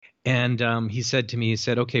And he said to me, he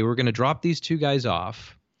said, okay, we're going to drop these two guys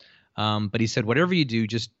off. But he said, whatever you do,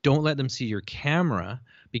 just don't let them see your camera,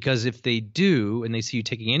 because if they do and they see you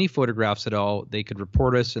taking any photographs at all, they could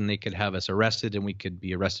report us and they could have us arrested, and we could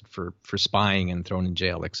be arrested for spying and thrown in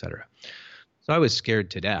jail, etc. So I was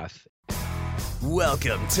scared to death.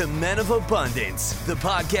 Welcome to Men of Abundance, the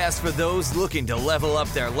podcast for those looking to level up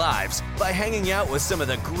their lives by hanging out with some of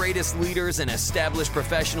the greatest leaders and established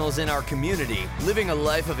professionals in our community, living a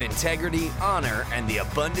life of integrity, honor, and the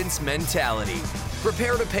abundance mentality.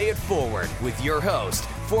 Prepare to pay it forward with your host,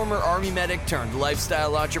 former Army medic turned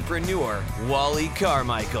lifestyle entrepreneur, Wally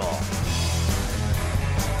Carmichael.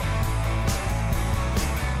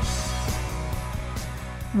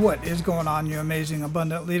 What is going on, you amazing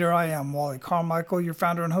abundant leader? I am Wally Carmichael, your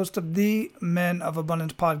founder and host of the Men of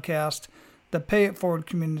Abundance podcast, the Pay It Forward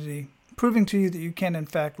community, proving to you that you can in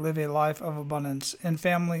fact live a life of abundance in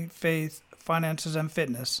family, faith, finances, and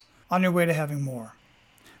fitness on your way to having more.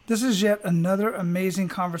 This is yet another amazing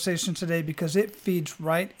conversation today because it feeds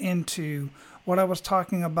right into what I was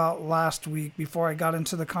talking about last week before I got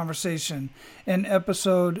into the conversation in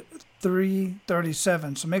episode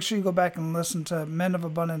 337. So make sure you go back and listen to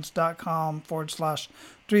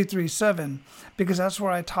menofabundance.com/337, because that's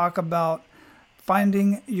where I talk about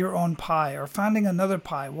finding your own pie or finding another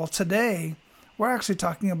pie. Well, today we're actually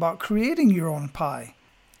talking about creating your own pie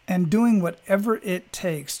and doing whatever it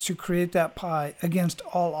takes to create that pie against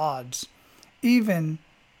all odds, even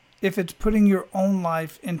if it's putting your own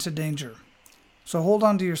life into danger. So hold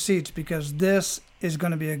on to your seats because this is going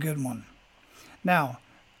to be a good one. Now,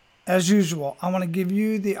 as usual, I want to give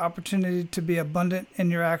you the opportunity to be abundant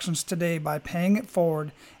in your actions today by paying it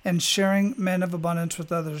forward and sharing Men of Abundance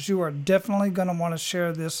with others. You are definitely going to want to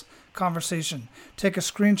share this conversation. Take a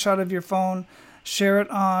screenshot of your phone, share it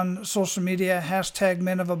on social media, hashtag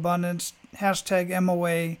Men of Abundance, hashtag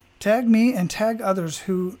MOA. Tag me and tag others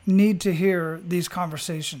who need to hear these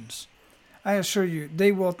conversations. I assure you,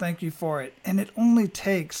 they will thank you for it. And it only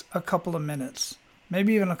takes a couple of minutes,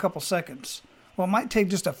 maybe even a couple seconds. What might take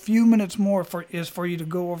just a few minutes more is for you to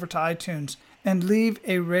go over to iTunes and leave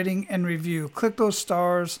a rating and review. Click those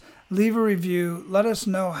stars, leave a review, let us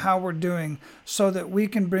know how we're doing so that we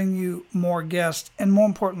can bring you more guests, and more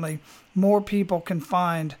importantly, more people can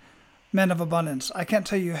find Men of Abundance. I can't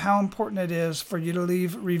tell you how important it is for you to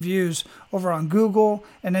leave reviews over on Google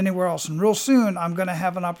and anywhere else. And real soon, I'm going to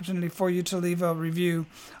have an opportunity for you to leave a review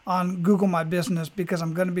on Google My Business, because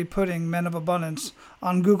I'm going to be putting Men of Abundance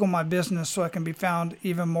on Google My Business so I can be found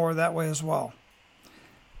even more that way as well.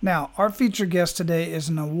 Now, our featured guest today is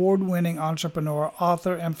an award-winning entrepreneur,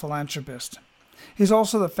 author, and philanthropist. He's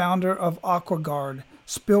also the founder of AquaGuard,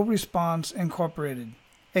 Spill Response Incorporated,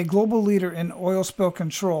 a global leader in oil spill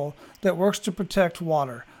control that works to protect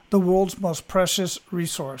water, the world's most precious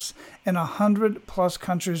resource, in 100+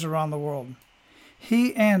 countries around the world.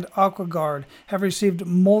 He and AquaGuard have received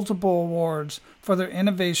multiple awards for their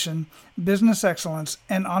innovation, business excellence,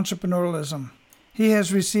 and entrepreneurialism. He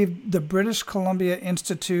has received the British Columbia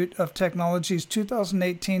Institute of Technology's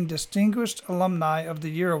 2018 Distinguished Alumni of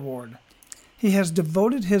the Year Award. He has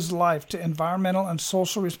devoted his life to environmental and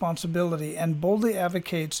social responsibility and boldly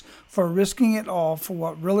advocates for risking it all for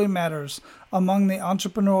what really matters among the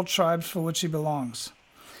entrepreneurial tribes for which he belongs.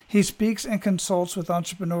 He speaks and consults with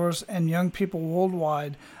entrepreneurs and young people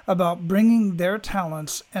worldwide about bringing their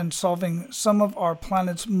talents and solving some of our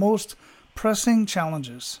planet's most pressing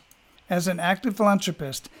challenges. As an active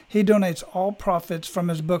philanthropist, he donates all profits from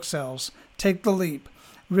his book sales, Take the Leap,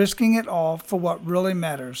 Risking It All for What Really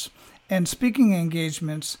Matters, and speaking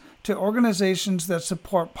engagements to organizations that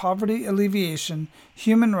support poverty alleviation,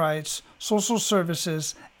 human rights, social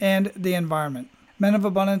services, and the environment. Men of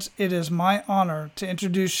Abundance, it is my honor to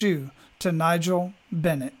introduce you to Nigel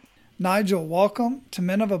Bennett. Nigel, welcome to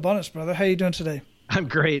Men of Abundance, brother. How are you doing today? I'm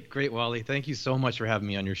great, Wally. Thank you so much for having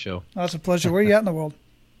me on your show. Oh, it's a pleasure. Where are you at in the world?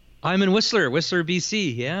 I'm in Whistler,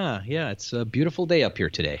 BC. Yeah. It's a beautiful day up here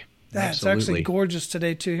today. It's actually gorgeous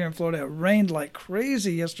today, too, here in Florida. It rained like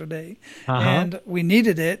crazy yesterday, Uh-huh. and we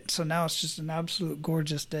needed it, so now it's just an absolute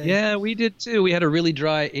gorgeous day. Yeah, we did, too. We had a really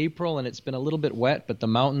dry April, and it's been a little bit wet, but the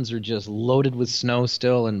mountains are just loaded with snow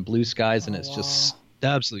still and blue skies, and it's just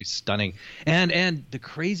absolutely stunning. And the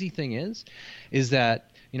crazy thing is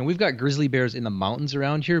that, you know, we've got grizzly bears in the mountains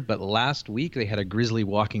around here, but last week they had a grizzly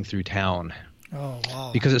walking through town. Oh,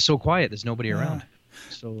 wow. Because it's so quiet, there's nobody around.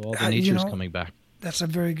 So all the nature's coming back. That's a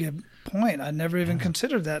very good point. I never even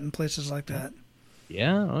considered that in places like that.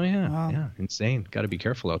 Yeah. Oh, yeah. Wow. Yeah. Insane. Got to be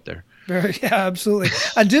careful out there. Yeah, absolutely.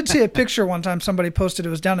 I did see a picture one time somebody posted. It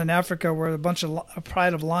was down in Africa where a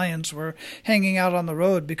pride of lions were hanging out on the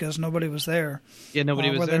road because nobody was there. Yeah, nobody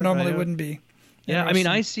was where there. they normally wouldn't be. Yeah, I mean,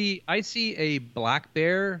 I see a black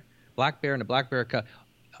bear and a black bear cub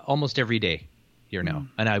almost every day here now,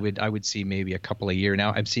 and I would see maybe a couple a year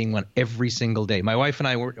now. I'm seeing one every single day. My wife and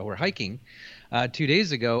I were hiking 2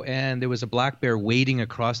 days ago, and there was a black bear wading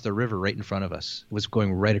across the river right in front of us. It was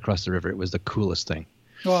going right across the river. It was the coolest thing.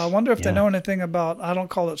 Well, I wonder if they know anything about, I don't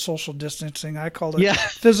call it social distancing. I call it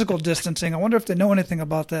physical distancing. I wonder if they know anything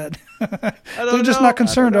about that. They're just not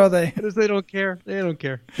concerned, are they? They don't care. They don't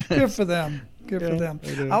care. Good for them. Good for them.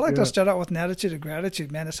 I like to start out with an attitude of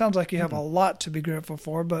gratitude, man. It sounds like you have a lot to be grateful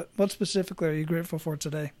for, but what specifically are you grateful for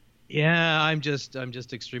today? Yeah, I'm just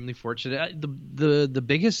extremely fortunate. The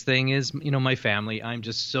biggest thing is, my family. I'm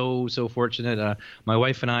just so fortunate. My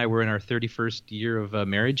wife and I were in our 31st year of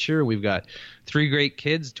marriage here. We've got 3 great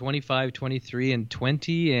kids, 25, 23, and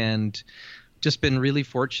 20, and just been really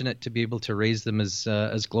fortunate to be able to raise them as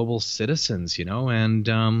global citizens, and and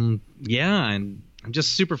I'm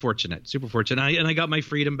just super fortunate. I got my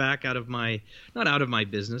freedom back not out of my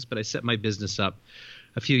business, but I set my business up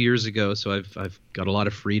a few years ago, so I've got a lot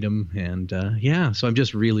of freedom, and so I'm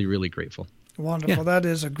just really, really grateful. Wonderful. Yeah. That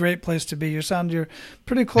is a great place to be. You're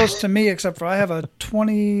pretty close to me, except for I have a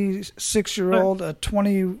 26-year-old, a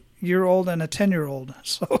 20-year-old, and a 10-year-old.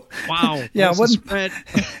 So wow. Yeah,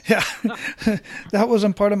 yeah, that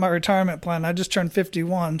wasn't part of my retirement plan. I just turned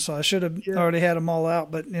 51, so I should have already had them all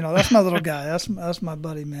out. But that's my little guy. That's my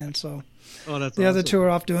buddy, man. So that's the other 2 are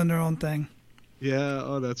off doing their own thing. Yeah.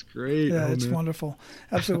 Oh, that's great. Yeah, it's wonderful.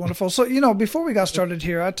 Absolutely wonderful. So, before we got started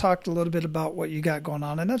here, I talked a little bit about what you got going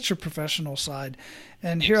on, and that's your professional side.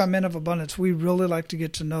 And here on Men of Abundance, we really like to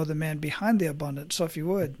get to know the man behind the abundance. So if you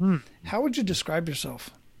would, how would you describe yourself?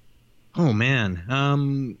 Oh, man.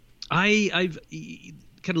 I've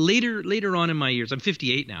kind of later on in my years, I'm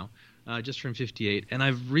 58 now, just from 58, and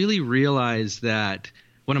I've really realized that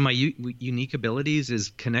one of my unique abilities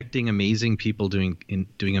is connecting amazing people doing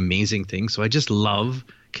amazing things. So I just love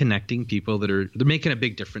connecting people they're making a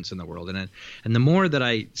big difference in the world. And the more that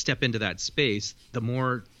I step into that space, the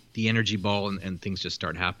more the energy ball and things just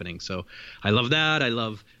start happening. So I love that. I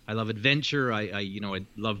love adventure. I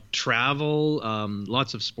love travel,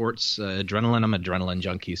 lots of sports, adrenaline. I'm an adrenaline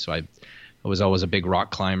junkie. So I was always a big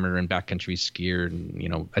rock climber and backcountry skier.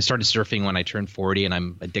 And, I started surfing when I turned 40, and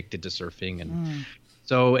I'm addicted to surfing. And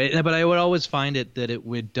so, but I would always find that it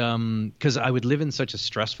would, because I would live in such a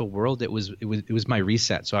stressful world. It was my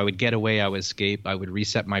reset. So I would get away, I would escape, I would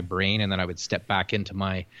reset my brain, and then I would step back into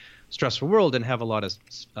my stressful world and have a lot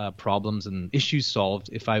of problems and issues solved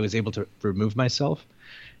if I was able to remove myself.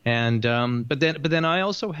 And but then I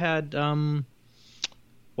also had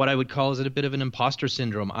what I would call a bit of an imposter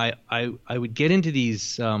syndrome. I would get into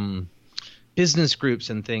these business groups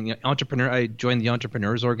and things. I joined the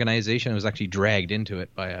Entrepreneurs Organization. I was actually dragged into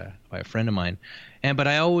it by a friend of mine, but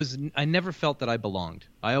I never felt that I belonged.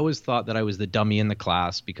 I always thought that I was the dummy in the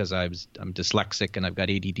class because I'm dyslexic and I've got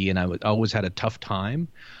ADD, and I always had a tough time.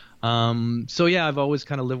 So yeah, I've always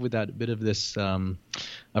kind of lived with that bit of this.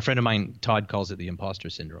 A friend of mine, Todd, calls it the imposter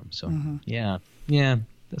syndrome. So yeah.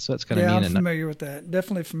 That's kind of mean. I'm familiar with that.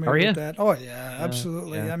 Definitely familiar with that. Oh, yeah,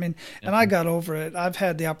 absolutely. Yeah. I mean, and I got over it. I've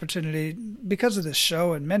had the opportunity, because of this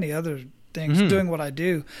show and many other things, doing what I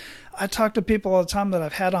do. I talk to people all the time that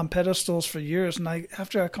I've had on pedestals for years, and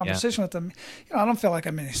after a conversation with them, I don't feel like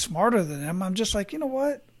I'm any smarter than them. I'm just like, you know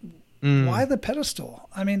what? Why the pedestal?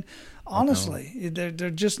 I mean, honestly, they're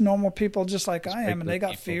just normal people just like I am, and they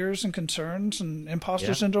got fears and concerns and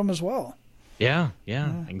imposter syndrome as well. Yeah.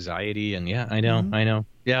 Anxiety, and I know.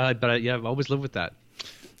 Yeah, but I've always lived with that.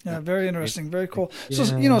 Yeah, very interesting, very cool.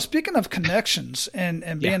 So, speaking of connections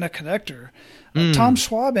and being a connector, Tom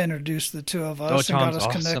Schwab introduced the 2 of us and got us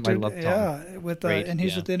connected. I love Tom. Yeah, with and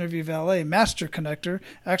he's with Interview Valet, master connector.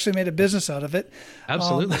 Actually made a business out of it.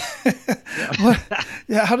 Absolutely.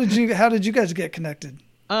 How did you guys get connected?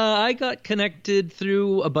 I got connected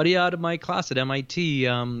through a buddy out of my class at MIT.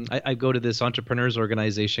 I go to this Entrepreneurs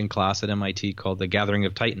Organization class at MIT called the Gathering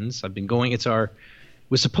of Titans. I've been going. It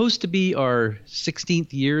was supposed to be our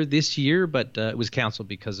 16th year this year, but it was canceled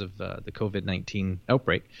because of the COVID-19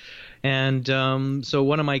 outbreak. And so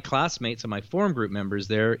one of my classmates and my forum group members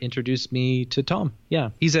there introduced me to Tom.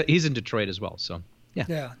 Yeah, he's in Detroit as well. So.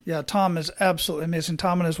 Yeah. Tom is absolutely amazing.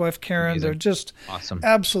 Tom and his wife Karen, they're just awesome,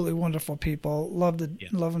 absolutely wonderful people. Love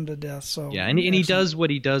him to death. So and he does what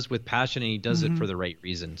he does with passion, and he does it for the right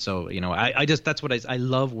reason. So I just that's what I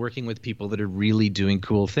love, working with people that are really doing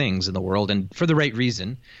cool things in the world and for the right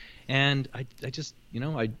reason. And I just,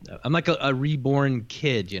 I'm like a reborn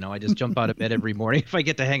kid, I just jump out of bed every morning if I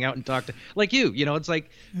get to hang out and talk to, like you, it's like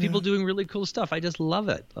people doing really cool stuff. I just love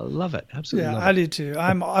it. I love it. Absolutely. Yeah, I do too.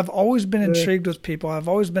 I've always been intrigued with people. I've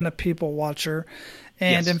always been a people watcher.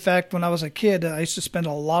 And in fact, when I was a kid, I used to spend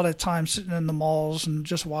a lot of time sitting in the malls and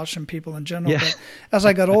just watching people in general. Yeah. But as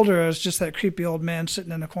I got older, I was just that creepy old man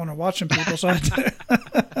sitting in a corner watching people. So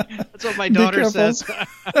that's what my daughter says.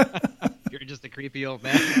 You're just a creepy old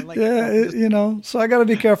man. I'm like, so I got to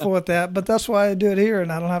be careful with that. But that's why I do it here, and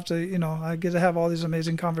I don't have to, I get to have all these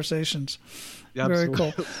amazing conversations. Yeah, very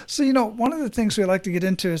cool. So, one of the things we like to get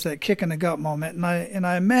into is that kick in the gut moment. And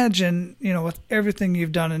I imagine, with everything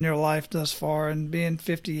you've done in your life thus far and being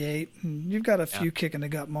 58, and you've got a few kick in the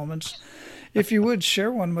gut moments. If you would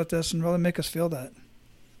share one with us and really make us feel that.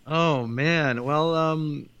 Oh, man. Well,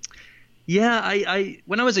 I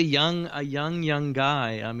when I was a young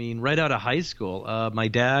guy, I mean, right out of high school, my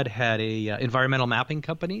dad had a environmental mapping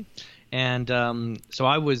company. And so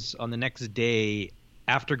I was on the next day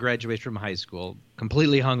after graduation from high school,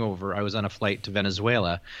 completely hungover. I was on a flight to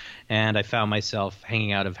Venezuela, and I found myself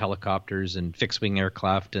hanging out of helicopters and fixed-wing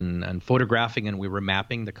aircraft and photographing, and we were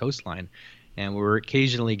mapping the coastline. And we were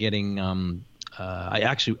occasionally getting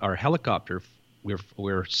our helicopter,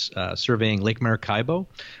 we're surveying Lake Maracaibo,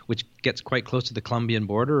 which gets quite close to the Colombian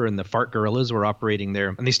border, and the FARC guerrillas were operating there,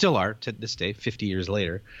 and they still are to this day, 50 years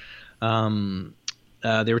later.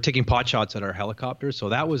 They were taking pot shots at our helicopter, so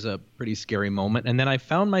that was a pretty scary moment. And then I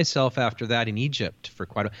found myself after that in Egypt for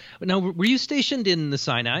quite a. Now, were you stationed in the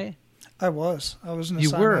Sinai? I was. I was in the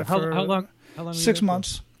Sinai. You were. How long? 6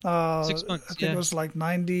 months. 6 months. I think it was like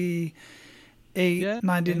 98,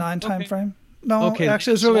 99 time frame. No, okay.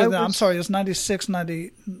 Actually, it was earlier than that. I'm sorry. It was 96,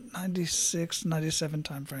 97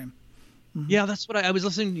 time frame. Mm-hmm. Yeah, that's what I was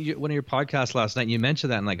listening to one of your podcasts last night, and you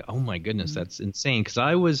mentioned that, and like, oh my goodness, that's insane. Because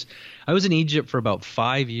I was in Egypt for about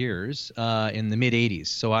 5 years in the mid '80s.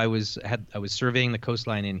 So I was surveying the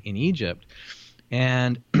coastline in Egypt,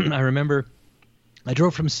 and I remember I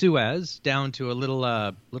drove from Suez down to a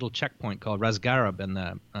little checkpoint called Ras Gharib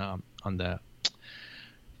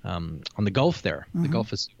on the Gulf there, the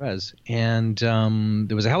Gulf of Suez, and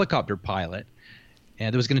there was a helicopter pilot.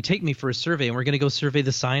 And it was going to take me for a survey, and we're going to go survey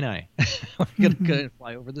the Sinai. We're going to go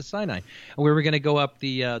fly over the Sinai, and we were going to go up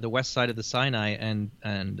the west side of the Sinai and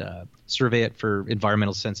survey it for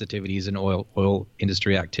environmental sensitivities and oil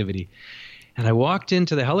industry activity. And I walked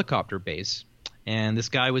into the helicopter base, and this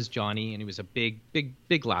guy was Johnny, and he was a big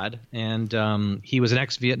lad, and he was an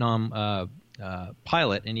ex-Vietnam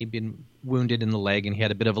pilot, and he'd been wounded in the leg, and he had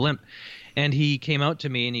a bit of a limp. And he came out to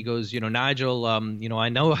me, and he goes, Nigel, I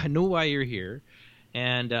know why you're here.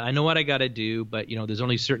 And I know what I got to do, but, there's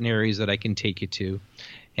only certain areas that I can take you to.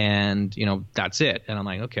 And, that's it. And I'm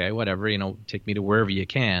like, okay, whatever, take me to wherever you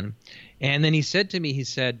can. And then he said to me,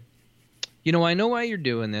 I know why you're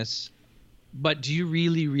doing this, but do you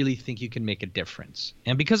really, really think you can make a difference?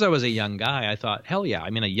 And because I was a young guy, I thought, hell yeah.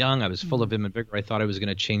 I was full of vim and vigor. I thought I was going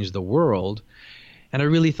to change the world. And I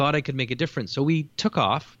really thought I could make a difference. So we took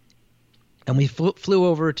off, and we flew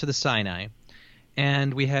over to the Sinai.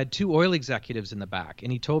 And we had two oil executives in the back,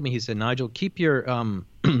 and he told me, he said, Nigel, keep your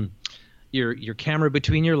your camera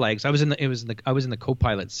between your legs. I was in the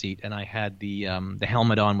co-pilot seat, and I had the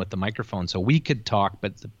helmet on with the microphone, so we could talk,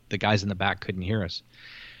 but the guys in the back couldn't hear us.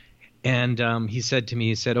 And he said to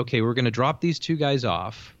me, okay, we're going to drop these two guys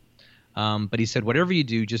off, but he said, whatever you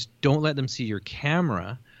do, just don't let them see your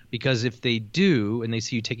camera. Because if they do, and they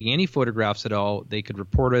see you taking any photographs at all, they could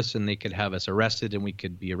report us, and they could have us arrested, and we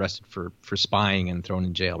could be arrested for spying and thrown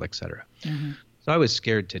in jail, etc. Mm-hmm. So I was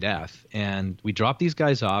scared to death. And we dropped these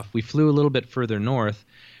guys off. We flew a little bit further north.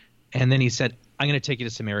 And then he said, I'm going to take you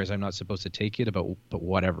to some areas I'm not supposed to take you to, but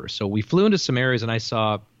whatever. So we flew into some areas, and I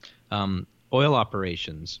saw oil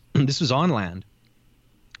operations. This was on land.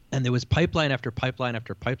 And there was pipeline after pipeline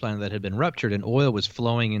after pipeline that had been ruptured, and oil was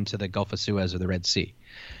flowing into the Gulf of Suez or the Red Sea.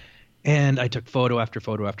 And I took photo after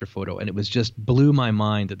photo after photo, and it was just blew my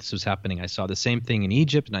mind that this was happening. I saw the same thing in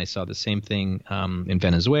Egypt, and I saw the same thing in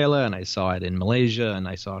Venezuela, and I saw it in Malaysia, and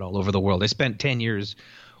I saw it all over the world. I spent 10 years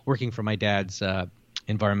working for my dad's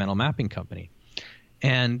environmental mapping company.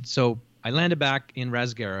 And so I landed back in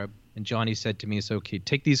Ras Gharib, and Johnny said to me, okay,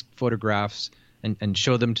 take these photographs and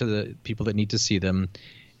show them to the people that need to see them.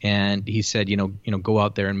 And he said, go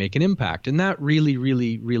out there and make an impact. And that really,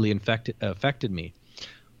 really, really affected me.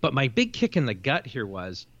 But my big kick in the gut here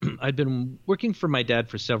was I'd been working for my dad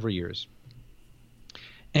for several years.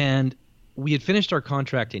 And we had finished our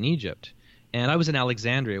contract in Egypt. And I was in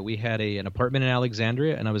Alexandria. We had an apartment in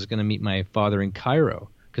Alexandria, and I was going to meet my father in Cairo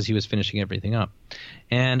because he was finishing everything up.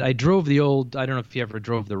 And I drove I don't know if you ever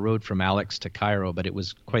drove the road from Alex to Cairo, but it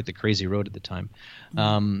was quite the crazy road at the time.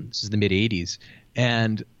 This is the mid 80s.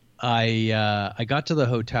 And I got to the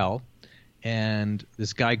hotel, and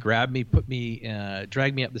this guy grabbed me,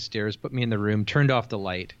 dragged me up the stairs, put me in the room, turned off the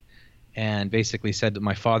light, and basically said that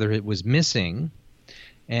my father was missing.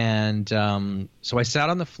 And so I sat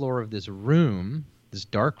on the floor of this room, this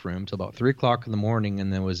dark room, till about 3 o'clock in the morning,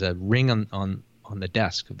 and there was a ring on the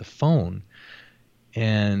desk of the phone,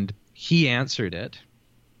 and he answered it,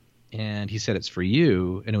 and he said, "It's for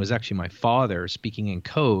you," and it was actually my father speaking in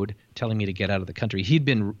code, telling me to get out of the country. He'd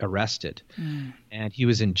been arrested, and he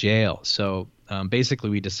was in jail. So basically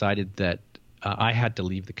we decided that I had to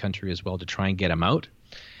leave the country as well to try and get him out.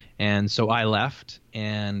 And so I left,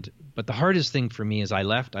 but the hardest thing for me is I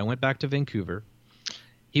left. I went back to Vancouver.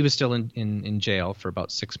 He was still in jail for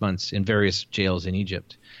about 6 months in various jails in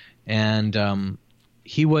Egypt. And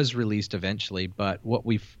he was released eventually. But what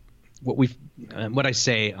I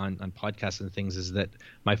say on podcasts and things is that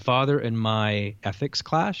my father and my ethics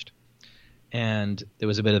clashed, and there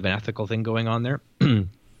was a bit of an ethical thing going on there.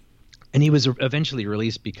 And he was eventually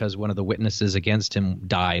released because one of the witnesses against him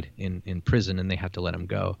died in prison, and they had to let him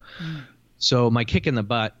go. So my kick in the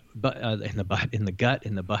gut.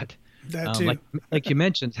 That too. Like you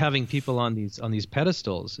mentioned, having people on these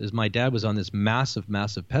pedestals, is my dad was on this massive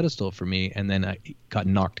pedestal for me, and then I got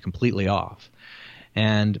knocked completely off.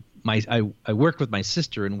 And I worked with my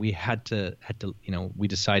sister, and we had to we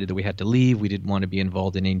decided that we had to leave. We didn't want to be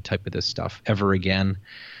involved in any type of this stuff ever again.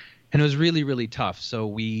 And it was really, really tough. So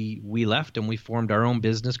we left, and we formed our own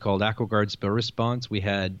business called AquaGuard Spill Response. We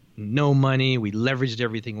had no money. We leveraged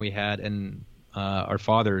everything we had, and our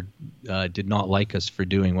father did not like us for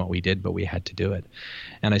doing what we did, but we had to do it.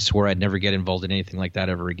 And I swore I'd never get involved in anything like that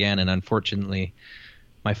ever again. And unfortunately,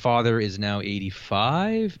 my father is now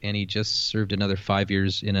 85, and he just served another 5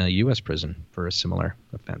 years in a U.S. prison for a similar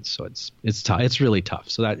offense. So it's tough. It's really tough.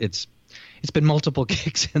 So that it's been multiple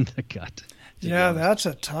kicks in the gut. Yeah, that's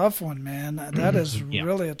a tough one, man. That is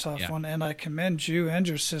really a tough one, and I commend you and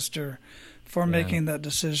your sister for making that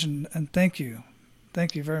decision, and thank you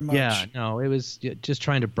very much. Yeah, no, it was just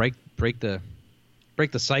trying to break the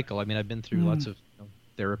cycle. I mean, I've been through lots of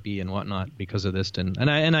therapy and whatnot because of this, and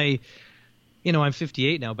I I'm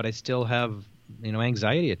 58 now, but I still have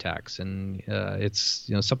anxiety attacks, and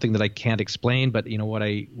it's something that I can't explain. But what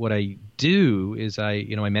I do is I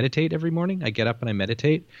meditate every morning. I get up and I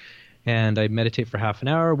meditate. And I meditate for half an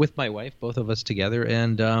hour with my wife, both of us together,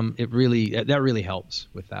 and that really helps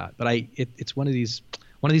with that. But it's one of these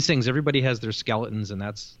things. Everybody has their skeletons, and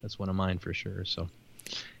that's one of mine for sure. So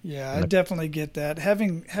yeah, I definitely get that.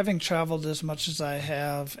 Having traveled as much as I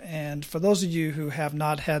have, and for those of you who have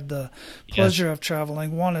not had the pleasure of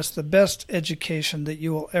traveling, one, it's the best education that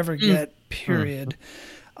you will ever get. Period.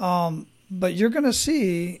 But you're going to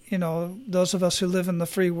see, those of us who live in the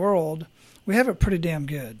free world, we have it pretty damn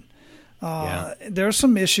good. There are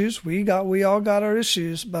some issues. We all got our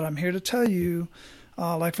issues, but I'm here to tell you,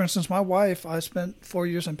 like for instance, my wife, I spent 4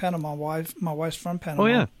 years in Panama. My wife's from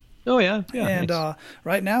Panama. Oh yeah. And nice.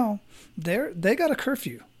 Right now, they got a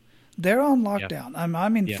curfew. They're on lockdown. I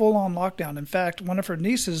mean, full on lockdown. In fact, one of her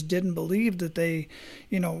nieces didn't believe that they,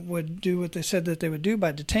 would do what they said that they would do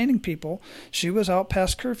by detaining people. She was out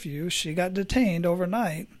past curfew. She got detained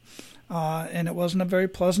overnight, and it wasn't a very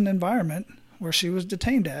pleasant environment where she was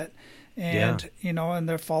detained at. And and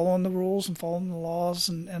they're following the rules and following the laws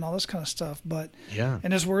and all this kind of stuff. But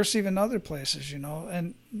and it's worse even other places,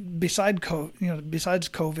 and besides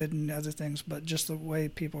COVID and other things, but just the way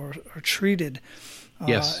people are treated,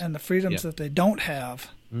 and the freedoms that they don't have,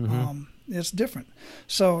 it's different.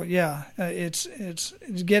 So it's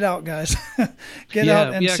get out, guys, get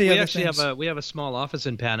out and see other things. We have a small office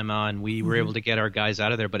in Panama, and we were able to get our guys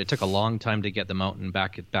out of there, but it took a long time to get them out and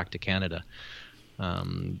back to Canada.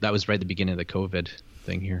 That was right at the beginning of the COVID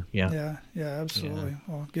thing here. Yeah, absolutely. Yeah.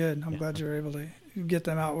 Well, good. I'm glad you're able to get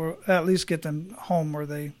them out, or at least get them home where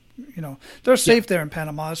they, they're safe there in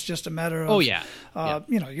Panama. It's just a matter of, you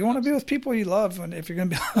want to be with people you love, and if you're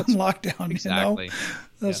going to be on lockdown, exactly.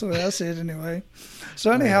 That's the way I see it anyway.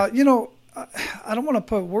 So anyhow, I don't want to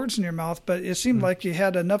put words in your mouth, but it seemed like you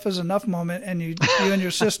had enough is enough moment, and you and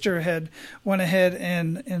your sister had went ahead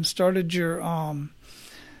and started your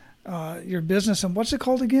business. And what's it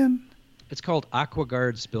called again? It's called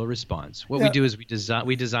AquaGuard Spill Response. What we do is we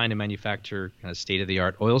design and manufacture kind of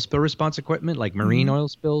state-of-the-art oil spill response equipment, like marine oil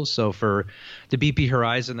spills. So for the BP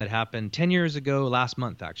Horizon that happened 10 years ago, last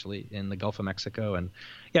month actually, in the Gulf of Mexico, and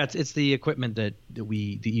it's the equipment that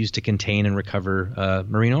we use to contain and recover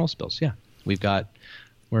marine oil spills. Yeah, we've got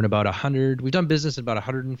We're in about 100. We've done business in about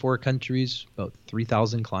 104 countries, about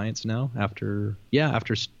 3,000 clients now after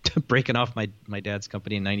breaking off my dad's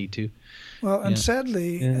company in 92. Well, and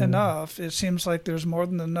sadly enough, it seems like there's more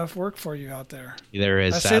than enough work for you out there. There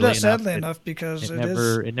is. I say that sadly enough because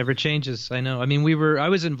it never changes. I know. I mean, I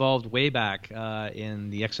was involved way back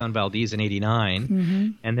in the Exxon Valdez in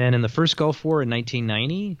 '89, and then in the first Gulf War in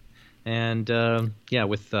 1990, and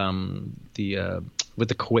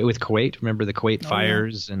with Kuwait, remember the Kuwait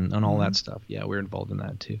fires and all that stuff. Yeah, we're involved in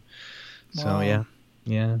that too. So wow.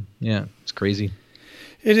 yeah, it's crazy.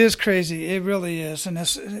 It is crazy. It really is, and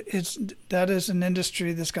that is an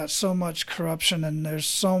industry that's got so much corruption, and there's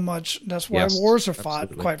so much. That's why wars are fought,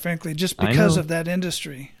 absolutely. Quite frankly, just because of that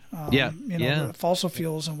industry. The fossil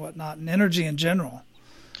fuels and whatnot, and energy in general.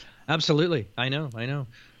 Absolutely, I know.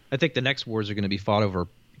 I think the next wars are going to be fought over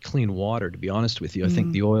clean water, to be honest with you. I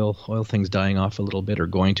think the oil thing's dying off a little bit, or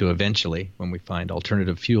going to eventually when we find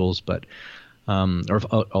alternative fuels, but or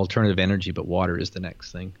alternative energy, but water is the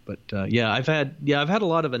next thing. But I've had a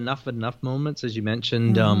lot of enough moments, as you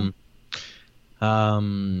mentioned.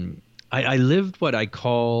 I lived what I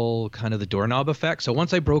call kind of the doorknob effect. So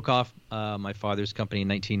once I broke off my father's company in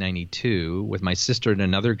 1992 with my sister and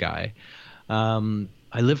another guy, I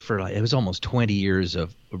lived for it was almost 20 years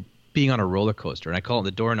of being on a roller coaster, and I call it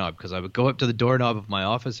the doorknob because I would go up to the doorknob of my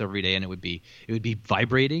office every day, and it would be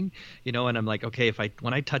vibrating, and I'm like, okay,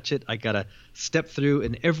 when I touch it, I gotta step through,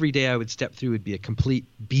 and every day I would step through would be a complete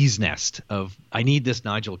bee's nest of, I need this,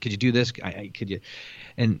 Nigel, could you do this? Could you?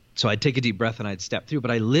 And so I'd take a deep breath and I'd step through,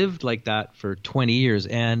 but I lived like that for 20 years,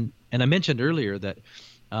 and I mentioned earlier that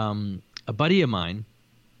a buddy of mine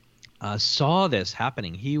saw this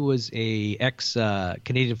happening. He was a ex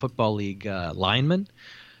Canadian Football League lineman,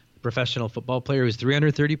 professional football player. He was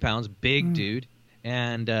 330 pounds, big dude,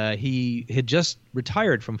 and he had just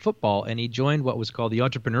retired from football, and he joined what was called the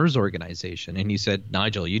Entrepreneurs Organization. And he said,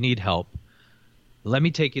 Nigel, you need help. Let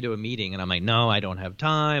me take you to a meeting. And I'm like, no, I don't have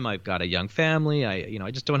time. I've got a young family.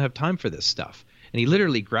 I just don't have time for this stuff. And he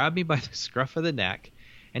literally grabbed me by the scruff of the neck,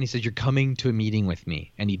 and he said, you're coming to a meeting with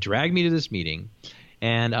me. And he dragged me to this meeting.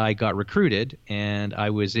 And I got recruited, and I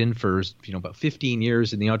was in for about 15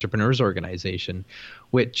 years in the Entrepreneurs Organization,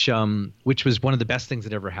 which was one of the best things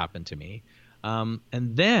that ever happened to me. And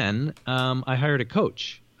then I hired a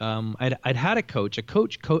coach. I'd had a coach. A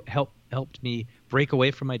coach helped me break away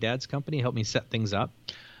from my dad's company, helped me set things up.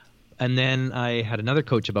 And then I had another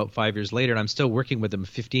coach about 5 years later, and I'm still working with him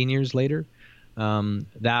 15 years later. I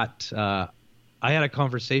had a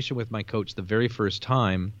conversation with my coach the very first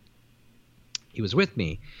time he was with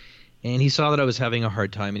me, and he saw that I was having a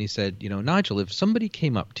hard time, and he said, Nigel, if somebody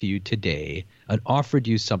came up to you today and offered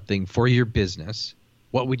you something for your business,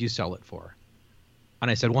 what would you sell it for? And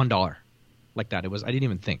I said, $1. Like that. I didn't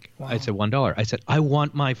even think. Wow. I said, $1. I said, I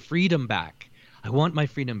want my freedom back. I want my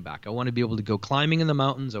freedom back. I want to be able to go climbing in the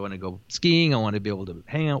mountains. I want to go skiing. I want to be able to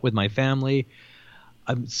hang out with my family.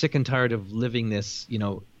 I'm sick and tired of living this,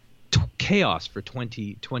 chaos for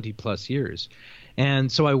 20 plus years.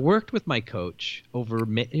 And so I worked with my coach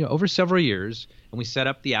over several years, and we set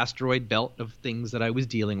up the asteroid belt of things that I was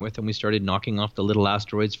dealing with, and we started knocking off the little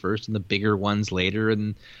asteroids first and the bigger ones later,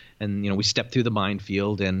 and we stepped through the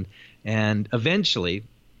minefield, and eventually,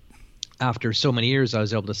 after so many years, I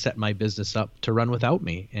was able to set my business up to run without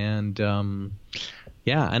me, and in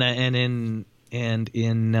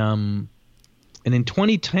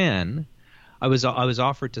 2010. I was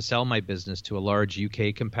offered to sell my business to a large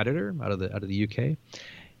UK competitor out of the UK,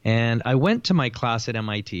 and I went to my class at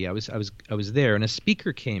MIT. I was there, and a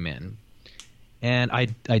speaker came in, and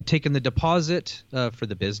I'd taken the deposit for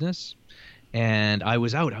the business, and I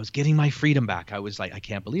was out. I was getting my freedom back. I was like, I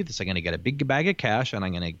can't believe this. I'm going to get a big bag of cash, and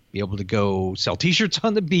I'm going to be able to go sell T-shirts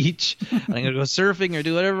on the beach. And I'm going to go surfing or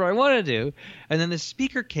do whatever I want to do. And then the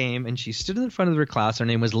speaker came, and she stood in front of her class. Her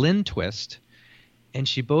name was Lynn Twist. And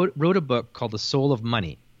she wrote a book called The Soul of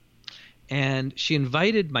Money. And she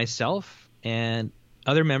invited myself and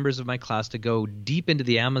other members of my class to go deep into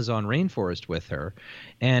the Amazon rainforest with her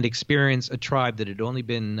and experience a tribe that had only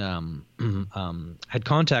been had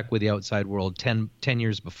contact with the outside world 10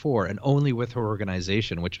 years before, and only with her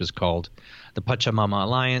organization, which was called the Pachamama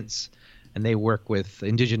Alliance. And they work with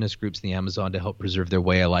indigenous groups in the Amazon to help preserve their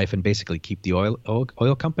way of life and basically keep the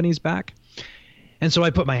oil companies back. And so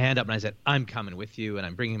I put my hand up and I said, I'm coming with you, and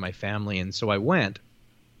I'm bringing my family. And so I went.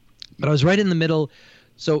 But I was right in the middle.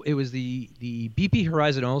 So it was the BP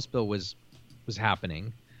Horizon oil spill was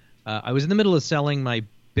happening. I was in the middle of selling my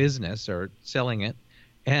business, or selling it.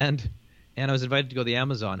 And I was invited to go to the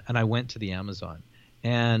Amazon, and I went to the Amazon.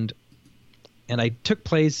 And I took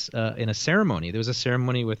place in a ceremony. There was a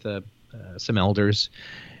ceremony with a some elders.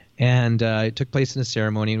 And it took place in a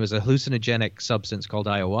ceremony. It was a hallucinogenic substance called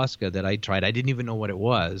ayahuasca that I tried. I didn't even know what it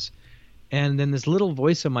was. And then this little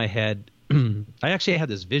voice in my head, I actually had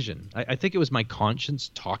this vision. I think it was my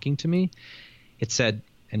conscience talking to me. It said,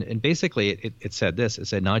 and basically it said this. It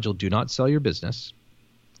said, Nigel, do not sell your business.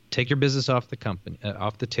 Take your business off the company,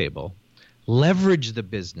 off the table. Leverage the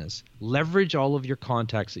business. Leverage all of your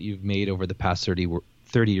contacts that you've made over the past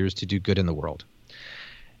 30 years to do good in the world.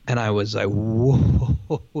 And I was like,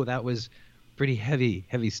 whoa, that was pretty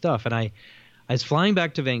heavy stuff. And I was flying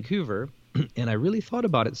back to Vancouver, and I really thought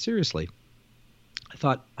about it seriously. I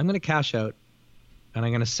thought, I'm going to cash out, and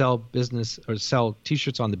I'm going to sell business or sell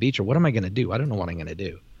T-shirts on the beach, or what am I going to do? I don't know what I'm going to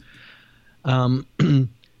do.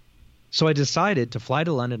 So I decided to fly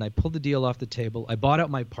to London. I pulled the deal off the table. I bought out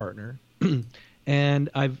my partner, and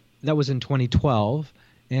that was in 2012.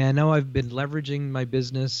 And now I've been leveraging my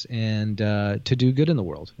business and to do good in the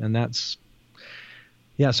world. And that's,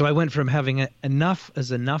 so I went from having an enough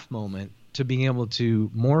is enough moment to being able to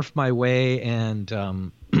morph my way and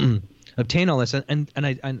obtain all this. And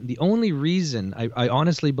the only reason I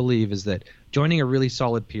honestly believe is that joining a really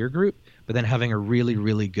solid peer group, but then having a really,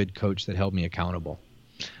 really good coach that held me accountable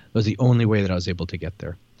was the only way that I was able to get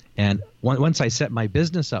there. And once I set my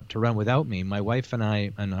business up to run without me, my wife and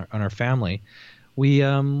I and our family, we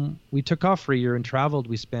took off for a year and traveled.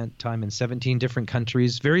 We spent time in 17 different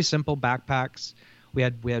countries, very simple backpacks. We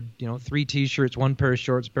had 3 T-shirts, 1 pair of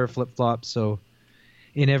shorts, pair of flip-flops. So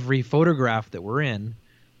in every photograph that we're in,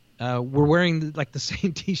 we're wearing like the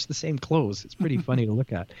same T-shirt, the same clothes. It's pretty funny to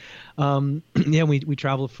look at. We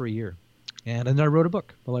traveled for a year. And then I wrote a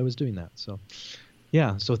book while I was doing that. So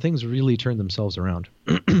so things really turned themselves around.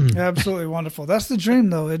 Absolutely wonderful. That's the dream,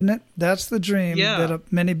 though, isn't it? That's the dream that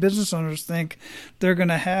many business owners think they're going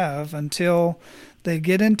to have until they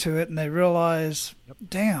get into it and they realize,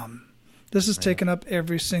 damn, this is taking up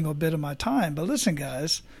every single bit of my time. But listen,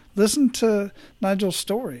 guys, listen to Nigel's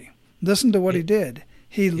story. Listen to what he did.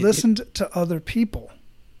 He listened to other people.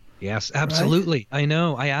 Yes, absolutely. Right? I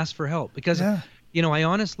know. I asked for help because I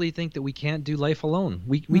honestly think that we can't do life alone.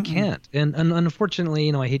 We can't. And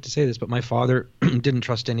unfortunately, I hate to say this, but my father didn't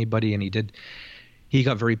trust anybody, and he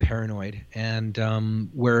got very paranoid. And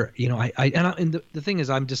the thing is,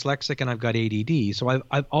 I'm dyslexic and I've got ADD. So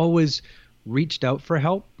I've always reached out for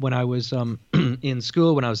help when I was in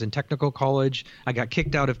school, when I was in technical college. I got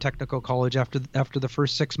kicked out of technical college after the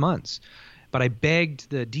first 6 months. But I begged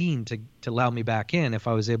the dean to allow me back in if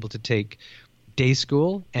I was able to take day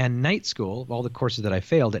school and night school, all the courses that I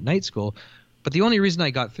failed at night school. But the only reason I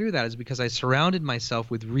got through that is because I surrounded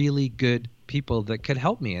myself with really good people that could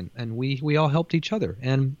help me, and we all helped each other.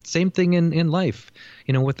 And same thing in life,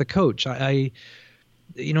 with the coach.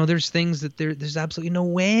 There's things that there's absolutely no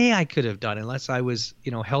way I could have done unless I was,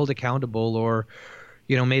 held accountable or,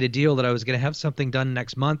 made a deal that I was going to have something done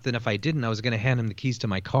next month, and if I didn't, I was going to hand him the keys to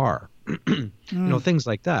my car. Things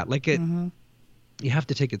like that. Like it. Mm-hmm. You have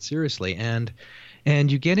to take it seriously, and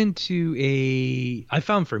you get into I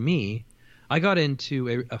found for me, I got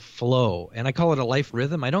into a flow, and I call it a life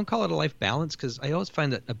rhythm. I don't call it a life balance because I always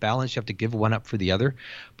find that a balance, you have to give one up for the other,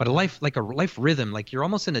 but a life rhythm, like you're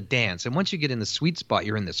almost in a dance. And once you get in the sweet spot,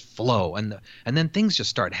 you're in this flow, and then things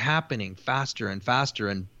just start happening faster and faster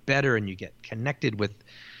and better, and you get connected with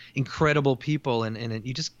incredible people, and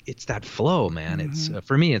it's that flow, man. Mm-hmm. It's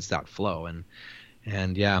for me, it's that flow, and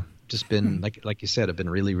just been like you said, I've been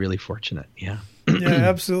really, really fortunate. Yeah,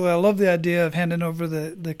 absolutely. I love the idea of handing over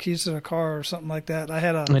the keys to the car or something like that. I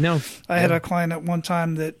had a client at one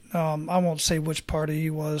time that I won't say which party he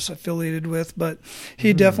was affiliated with, but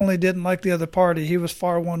he definitely didn't like the other party. He was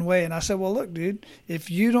far one way, and I said, well, look, dude, if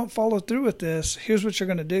you don't follow through with this, here's what you're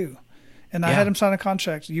going to do. And I had him sign a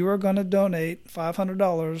contract. You are going to donate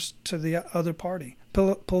 $500 to the other party.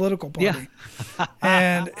 Political party.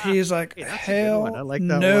 And he's like, hell like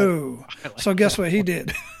no. So guess what he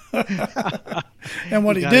did? And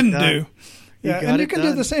what he didn't do. And you can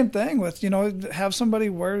do the same thing with, have somebody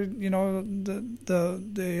wear, the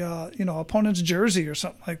opponent's jersey or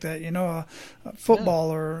something like that,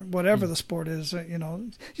 football or whatever the sport is,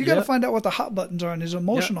 you got to find out what the hot buttons are and his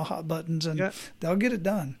emotional hot buttons, and they'll get it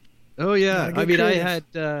done. Oh yeah, I mean,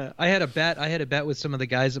 creative. I had a bet with some of the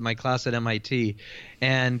guys at my class at MIT,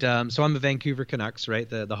 and so I'm a Vancouver Canucks, right,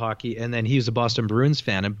 the hockey, and then he was a Boston Bruins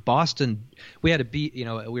fan. And Boston, we had to beat,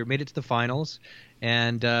 we made it to the finals,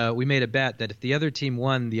 and we made a bet that if the other team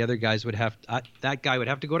won, the other guys would that guy would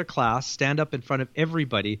have to go to class, stand up in front of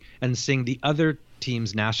everybody, and sing the other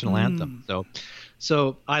team's national anthem.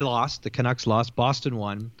 So I lost, the Canucks lost, Boston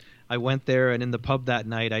won. I went there, and in the pub that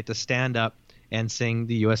night, I had to stand up and sing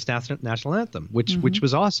the U.S. national anthem, which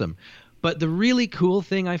was awesome. But the really cool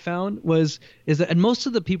thing I found is that, and most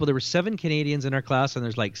of the people, there were 7 Canadians in our class, and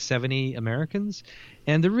there's like 70 Americans,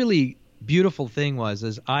 and the really beautiful thing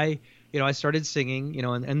is I started singing,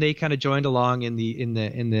 and they kind of joined along in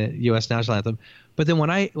the U.S. national anthem. But then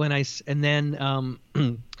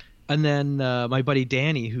and then my buddy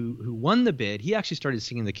Danny, who won the bid, he actually started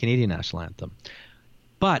singing the Canadian national anthem.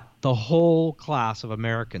 But the whole class of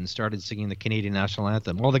Americans started singing the Canadian national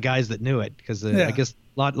anthem. All the guys that knew it, because I guess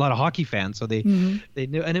a lot of hockey fans, so they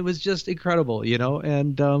knew, and it was just incredible,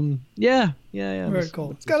 And Very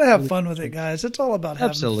cool. It's got to have fun with it, guys. It's all about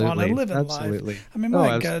having fun and living life. I mean,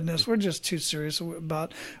 my goodness, we're just too serious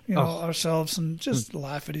about ourselves, and just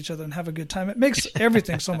laugh at each other and have a good time. It makes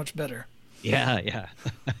everything so much better. Yeah.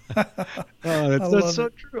 That's so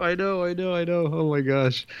true. I know. Oh my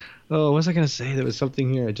gosh. Oh, what was I going to say? There was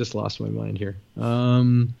something here. I just lost my mind here.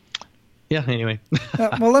 Anyway.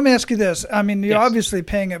 Well, let me ask you this. I mean, you're obviously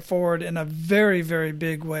paying it forward in a very, very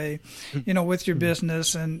big way, with your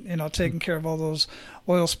business and, taking care of all those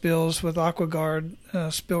oil spills with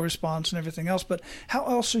AquaGuard, spill response and everything else. But how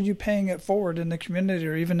else are you paying it forward in the community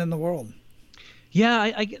or even in the world?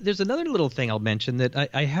 Yeah, there's another little thing I'll mention that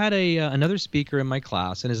I had another speaker in my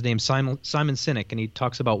class, and his name's Simon Sinek, and he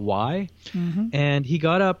talks about why. And he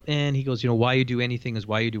got up and he goes, why you do anything is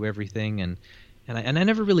why you do everything, and I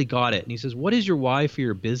never really got it. And he says, what is your why for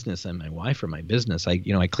your business? And my why for my business, I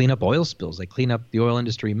clean up oil spills, I clean up the oil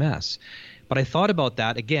industry mess. But I thought about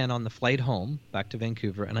that again on the flight home back to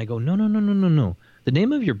Vancouver, and I go, no. The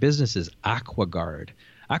name of your business is AquaGuard.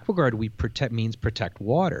 AquaGuard means protect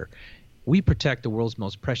water. We protect the world's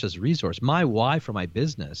most precious resource. My why for my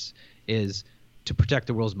business is to protect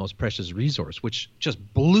the world's most precious resource, which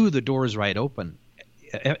just blew the doors right open.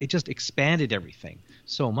 It just expanded everything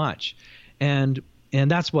so much. And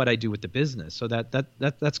that's what I do with the business. So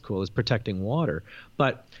that's cool, is protecting water.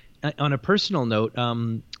 But on a personal note,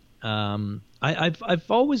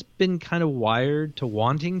 I've always been kind of wired to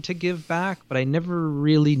wanting to give back, but I never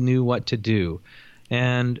really knew what to do.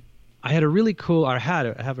 And I have a really cool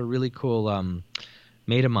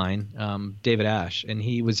mate of mine, David Ash, and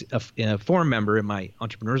he was a forum member in my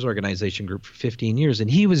entrepreneurs organization group for 15 years, and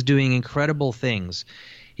he was doing incredible things.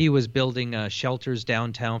 He was building shelters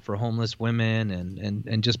downtown for homeless women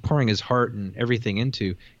and just pouring his heart and everything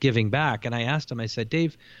into giving back. And I asked him, I said,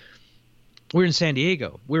 Dave, we're in San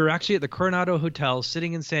Diego. We were actually at the Coronado Hotel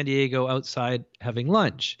sitting in San Diego outside having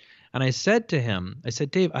lunch. And I said to him,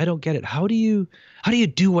 Dave, I don't get it. How do you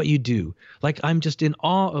do what you do? Like, I'm just in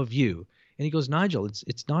awe of you. And he goes, Nigel,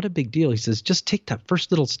 it's not a big deal. He says, just take that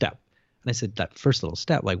first little step. And I said, that first little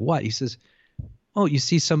step, like what? He says, oh, you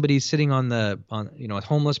see somebody sitting on a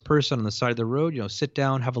homeless person on the side of the road, sit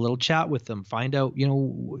down, have a little chat with them, find out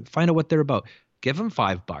what they're about. Give them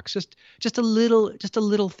 $5, just a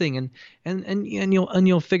little thing, and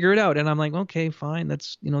you'll figure it out. And I'm like, okay, fine,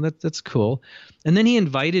 that's cool. And then he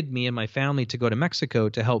invited me and my family to go to Mexico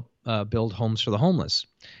to help build homes for the homeless.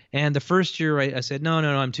 And the first year I said, no,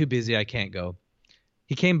 I'm too busy, I can't go.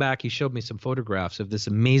 He came back, he showed me some photographs of this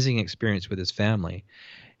amazing experience with his family.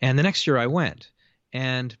 And the next year I went,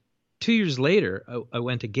 and 2 years later I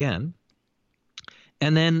went again,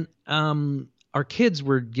 and then our kids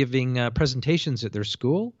were giving presentations at their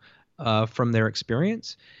school from their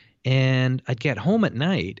experience, and I'd get home at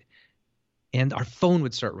night, and our phone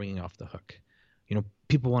would start ringing off the hook.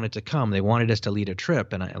 People wanted to come. They wanted us to lead a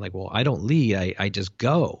trip, and I'm like, well, I don't lead. I just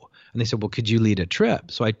go. And they said, well, could you lead a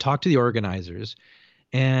trip? So I talked to the organizers,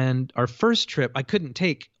 and our first trip I couldn't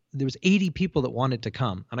take. There was 80 people that wanted to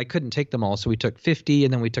come, and I couldn't take them all. So we took 50,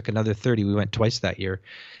 and then we took another 30. We went twice that year,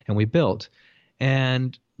 and we built.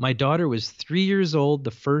 And my daughter was 3 years old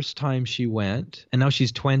the first time she went, and now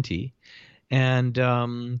she's 20.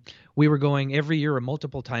 And we were going every year or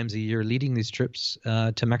multiple times a year, leading these trips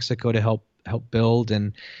to Mexico to help build.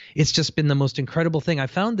 And it's just been the most incredible thing. I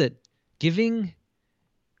found that giving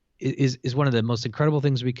is one of the most incredible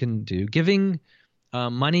things we can do. Giving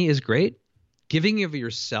money is great. Giving of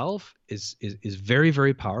yourself is very,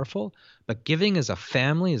 very powerful. But giving as a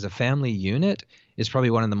family unit, is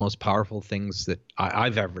probably one of the most powerful things that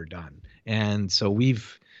I've ever done. And so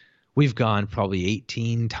we've gone probably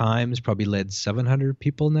 18 times, probably led 700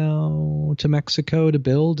 people now to Mexico to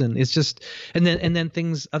build. And it's just, and then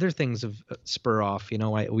other things have spur off.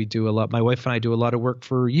 We do a lot. My wife and I do a lot of work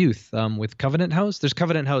for youth with Covenant House. There's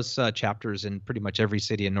Covenant House chapters in pretty much every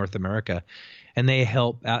city in North America, and they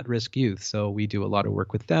help at-risk youth. So we do a lot of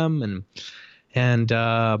work with them. And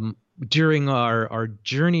during our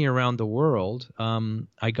journey around the world,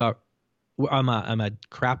 I got I'm a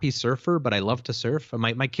crappy surfer, but I love to surf.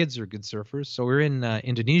 My kids are good surfers. So we're in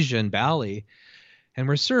Indonesia in Bali, and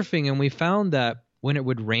we're surfing, and we found that when it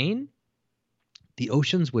would rain, the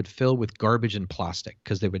oceans would fill with garbage and plastic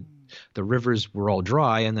because the rivers were all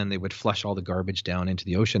dry, and then they would flush all the garbage down into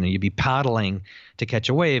the ocean, and you'd be paddling to catch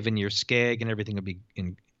a wave, and your skeg and everything would be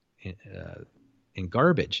in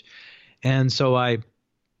garbage. And so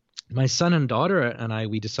my son and daughter and I,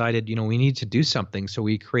 we decided, we need to do something. So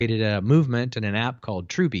we created a movement and an app called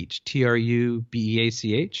TruBeach,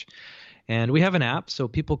 TruBeach. And we have an app so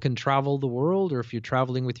people can travel the world, or if you're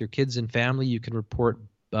traveling with your kids and family, you can report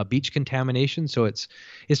beach contamination. So it's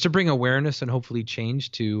to bring awareness and hopefully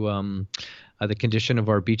change to the condition of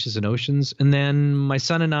our beaches and oceans. And then my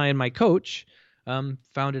son and I and my coach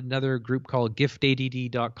founded another group called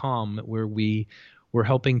giftadd.com, where we're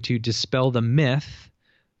helping to dispel the myth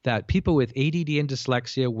that people with ADD and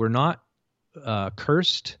dyslexia were not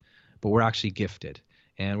cursed, but we're actually gifted.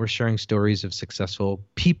 And we're sharing stories of successful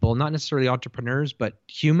people, not necessarily entrepreneurs, but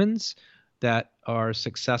humans that are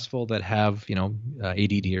successful that have,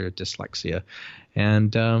 ADD or dyslexia.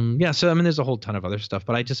 And so there's a whole ton of other stuff,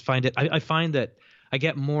 but I just find I find that I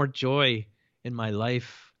get more joy in my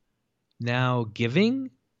life now giving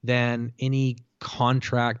than any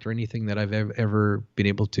contract or anything that I've ever been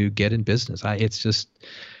able to get in business. It's just,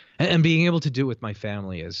 and being able to do it with my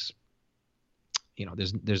family is,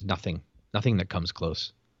 there's nothing that comes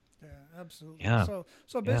close. Absolutely. Yeah.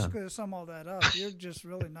 So basically, to sum all that up, you're just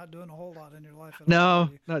really not doing a whole lot in your life at all. No,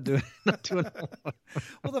 not doing a whole lot.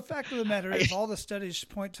 Well, the fact of the matter is, all the studies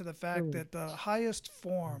point to the fact that the highest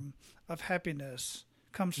form of happiness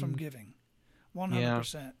comes from giving.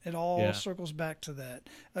 100%. It all circles back to that.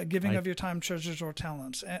 Giving of your time, treasures, or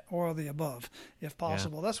talents, or the above, if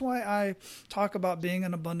possible. Yeah. That's why I talk about being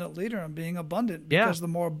an abundant leader and being abundant, because the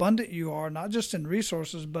more abundant you are, not just in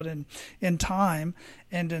resources, but in time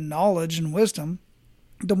and in knowledge and wisdom,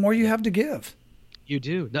 the more you have to give. You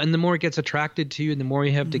do. And the more it gets attracted to you, and the more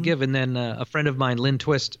you have to give. And then a friend of mine, Lynn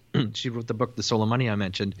Twist, she wrote the book, The Soul of Money I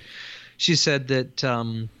mentioned. She said that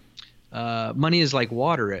money is like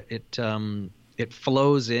water. It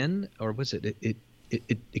flows in, or was it?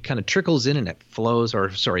 It kind of trickles in and it flows, or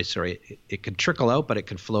it can trickle out, but it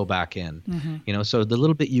can flow back in. Mm-hmm. So the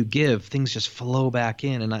little bit you give, things just flow back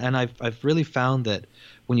in. And I've really found that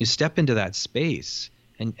when you step into that space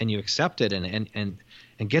and you accept it and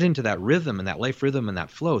get into that rhythm and that life rhythm and that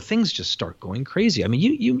flow, things just start going crazy. I mean,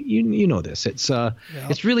 you know this.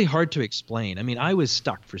 It's really hard to explain. I mean, I was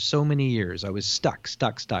stuck for so many years. I was stuck.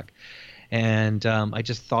 And I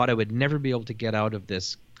just thought I would never be able to get out of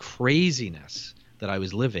this craziness that I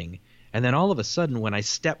was living. And then all of a sudden, when I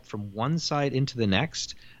stepped from one side into the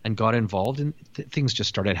next and got involved, and things just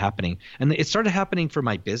started happening. And it started happening for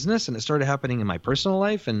my business, and it started happening in my personal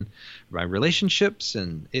life and my relationships.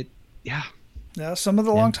 And Yeah, some of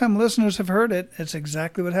the longtime listeners have heard it. It's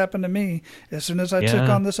exactly what happened to me. As soon as I took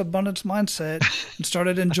on this abundance mindset and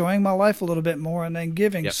started enjoying my life a little bit more, and then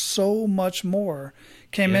giving, so much more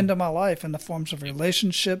came into my life in the forms of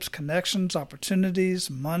relationships, connections, opportunities,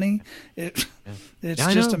 money. It's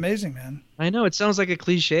just amazing, man. I know. It sounds like a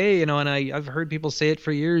cliche, and I've heard people say it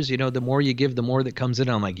for years, the more you give, the more that comes in.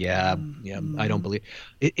 I'm like, I don't believe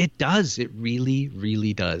it. It does. It really,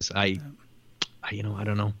 really does. I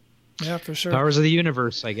don't know. Yeah, for sure. Powers of the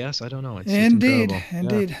universe, I guess. I don't know. It's indeed.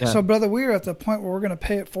 Yeah. So, brother, we're at the point where we're going to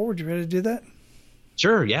pay it forward. You ready to do that?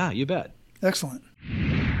 Sure. Yeah, you bet. Excellent.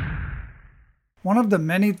 One of the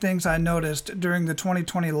many things I noticed during the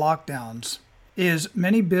 2020 lockdowns is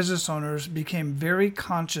many business owners became very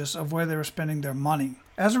conscious of where they were spending their money.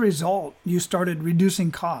 As a result, you started reducing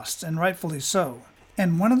costs, and rightfully so.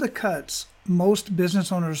 And one of the cuts most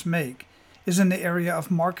business owners make is in the area of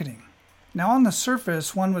marketing. Now, on the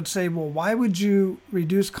surface, one would say, well, why would you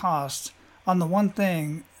reduce costs on the one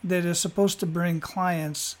thing that is supposed to bring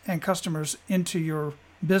clients and customers into your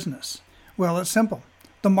business? Well, it's simple.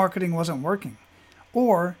 The marketing wasn't working.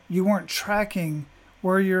 Or you weren't tracking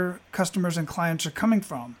where your customers and clients are coming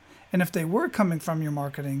from. And if they were coming from your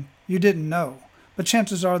marketing, you didn't know. But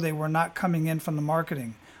chances are they were not coming in from the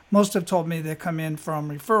marketing. Most have told me they come in from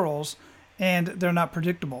referrals, and they're not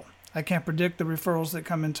predictable. I can't predict the referrals that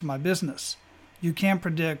come into my business. You can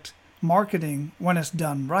predict marketing when it's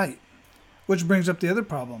done right, which brings up the other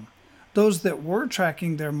problem. Those that were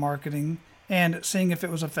tracking their marketing and seeing if it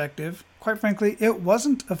was effective, quite frankly, it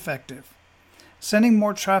wasn't effective. Sending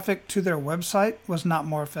more traffic to their website was not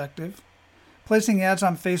more effective. Placing ads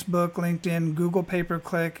on Facebook, LinkedIn, Google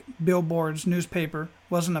pay-per-click, billboards, newspaper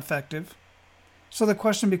wasn't effective. So the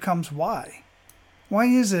question becomes why? Why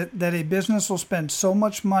is it that a business will spend so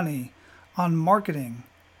much money on marketing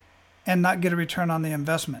and not get a return on the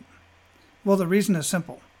investment? Well, the reason is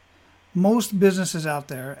simple. Most businesses out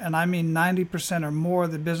there, and I mean 90% or more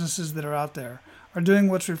of the businesses that are out there, are doing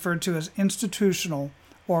what's referred to as institutional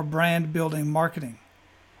or brand building marketing.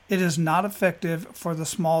 It is not effective for the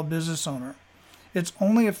small business owner. It's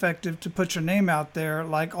only effective to put your name out there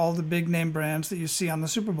like all the big name brands that you see on the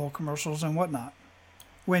Super Bowl commercials and whatnot.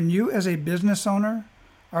 When you as a business owner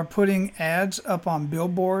are putting ads up on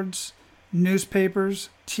billboards, newspapers,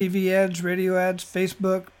 TV ads, radio ads,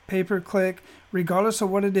 Facebook, pay-per-click, regardless of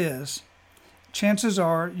what it is, chances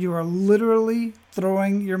are you are literally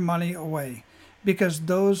throwing your money away, because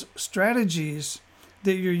those strategies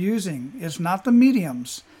that you're using, it's not the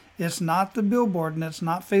mediums, it's not the billboard, and it's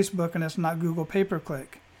not Facebook, and it's not Google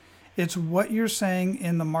pay-per-click. It's what you're saying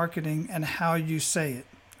in the marketing and how you say it.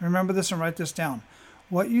 Remember this and write this down.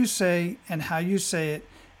 What you say and how you say it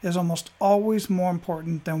is almost always more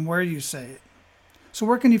important than where you say it. So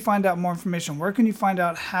where can you find out more information? Where can you find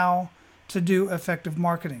out how to do effective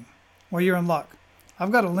marketing? Well, you're in luck.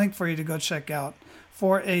 I've got a link for you to go check out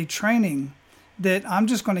for a training that I'm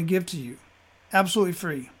just going to give to you, absolutely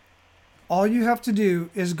free. All you have to do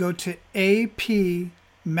is go to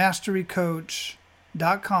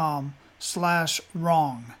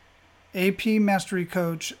apmasterycoach.com/wrong.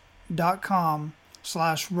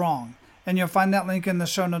 apmasterycoach.com/wrong. And you'll find that link in the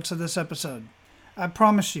show notes of this episode. I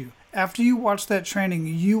promise you, after you watch that training,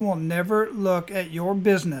 you will never look at your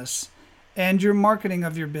business and your marketing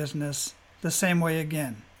of your business the same way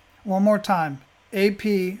again. One more time,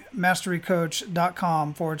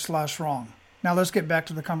 apmasterycoach.com/wrong. Now let's get back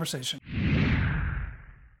to the conversation.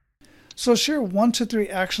 So share 1 to 3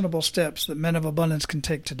 actionable steps that men of abundance can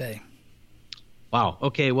take today. Wow.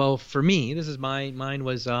 Okay. Well, for me, this is mine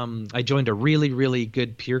was I joined a really, really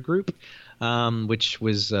good peer group, which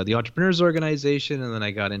was the Entrepreneurs Organization, and then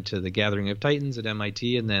I got into the Gathering of Titans at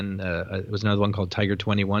MIT, and then it was another one called Tiger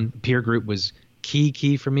 21. Peer group was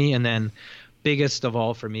key for me, and then biggest of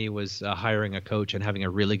all for me was hiring a coach and having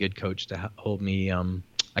a really good coach to hold me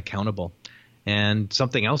accountable. And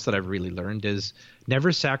something else that I've really learned is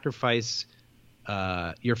never sacrifice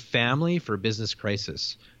your family for a business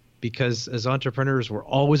crisis. Because as entrepreneurs, we're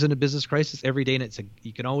always in a business crisis every day, and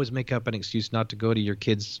you can always make up an excuse not to go to your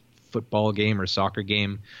kid's football game or soccer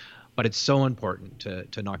game, but it's so important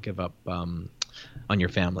to not give up on your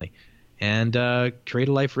family and create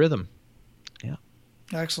a life rhythm. Yeah.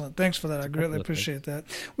 Excellent. Thanks for that. I greatly appreciate that.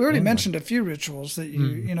 We already mentioned a few rituals that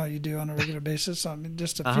you do on a regular basis. I mean,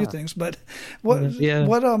 just a few things, but what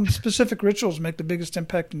specific rituals make the biggest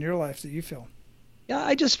impact in your life that you feel? Yeah,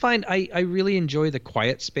 I just find I really enjoy the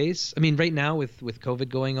quiet space. I mean, right now with COVID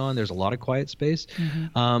going on, there's a lot of quiet space.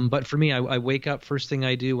 Mm-hmm. But for me, I wake up, first thing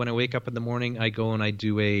I do when I wake up in the morning, I go and I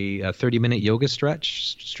do a 30-minute yoga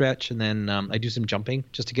stretch, and then I do some jumping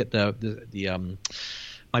just to get the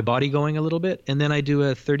my body going a little bit, and then I do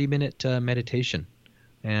a 30-minute meditation.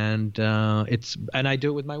 And I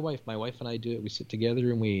do it with my wife. My wife and I do it. We sit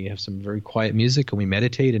together and we have some very quiet music and we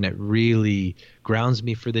meditate, and it really grounds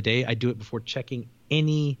me for the day. I do it before checking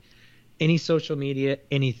any social media,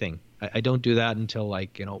 anything. I don't do that until I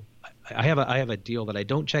have a deal that I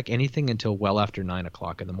don't check anything until well after 9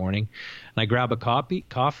 o'clock in the morning. And I grab a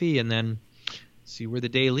coffee and then see where the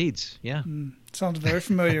day leads. Yeah. Sounds very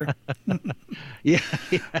familiar. Yeah.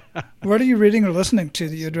 What are you reading or listening to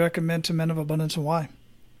that you'd recommend to men of abundance, and why?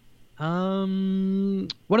 One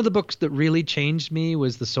of the books that really changed me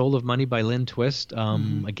was The Soul of Money by Lynn Twist.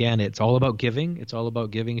 Again, it's all about giving. It's all about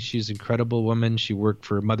giving. She's an incredible woman. She worked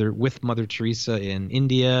with Mother Teresa in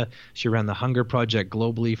India. She ran the Hunger Project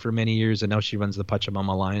globally for many years, and now she runs the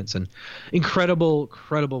Pachamama Alliance. And incredible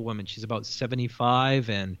woman. She's about 75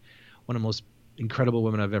 and one of the most incredible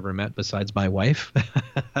women I've ever met besides my wife.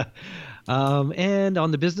 And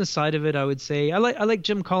on the business side of it, I would say I like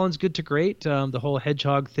Jim Collins' Good to Great, the whole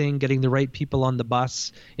hedgehog thing, getting the right people on the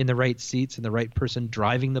bus in the right seats and the right person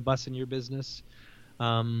driving the bus in your business.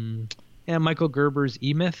 And Michael Gerber's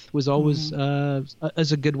E-Myth was always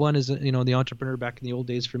as a good one, as the entrepreneur back in the old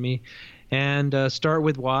days for me. And Start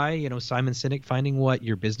with Why, Simon Sinek, finding what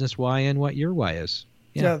your business why and what your why is.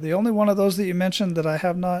 Yeah, the only one of those that you mentioned that I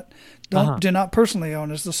have do not personally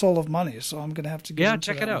own is The Soul of Money. So I'm going to have to get into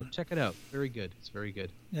check that it out. one. Check it out. Very good. It's very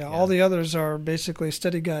good. Yeah, all the others are basically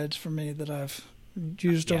study guides for me that I've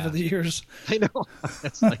used over the years. I know.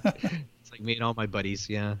 It's like me and all my buddies.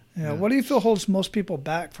 Yeah. What do you feel holds most people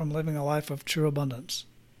back from living a life of true abundance?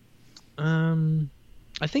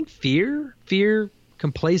 I think fear,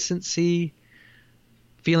 complacency,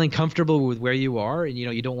 feeling comfortable with where you are, and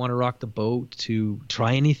you don't want to rock the boat to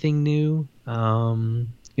try anything new.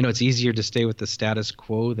 it's easier to stay with the status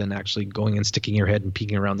quo than actually going and sticking your head and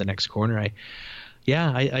peeking around the next corner. I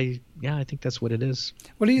think that's what it is.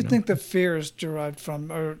 What do you think the fear is derived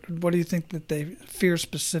from, or what do you think that they fear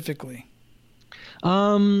specifically?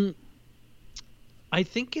 I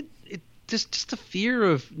think it just the fear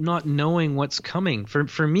of not knowing what's coming.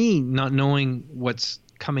 For me, not knowing what's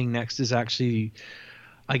coming next is actually,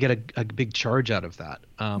 I get a big charge out of that.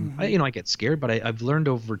 I get scared, but I've learned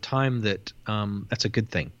over time that that's a good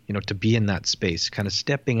thing, to be in that space, kind of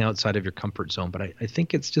stepping outside of your comfort zone. But I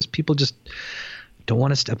think it's just people just don't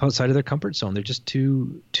want to step outside of their comfort zone. They're just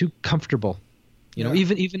too comfortable,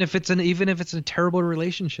 even if it's a terrible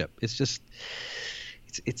relationship. It's just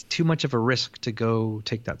it's too much of a risk to go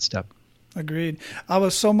take that step. Agreed. I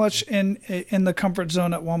was so much in the comfort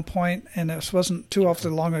zone at one point, and it wasn't too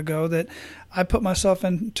often long ago, that I put myself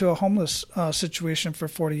into a homeless situation for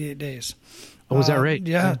 48 days. Oh, is that right?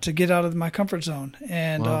 Yeah, to get out of my comfort zone.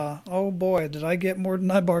 And wow. Oh boy, did I get more than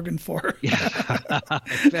I bargained for. Yeah.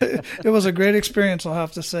 It was a great experience, I'll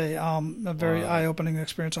have to say. A very eye-opening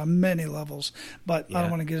experience on many levels, but I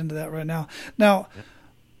don't want to get into that right now. Now,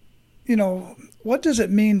 what does it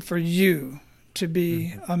mean for you to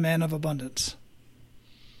be a man of abundance?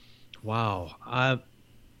 Wow. I'm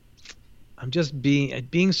just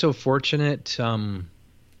being so fortunate to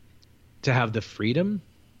have the freedom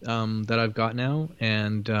that I've got now,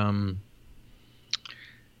 and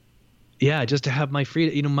just to have my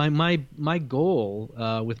freedom. My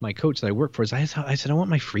goal with my coach that I work for is I said I want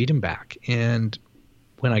my freedom back. And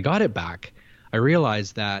when I got it back, I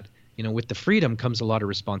realized that with the freedom comes a lot of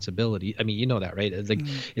responsibility. I mean, you know that, right? It's like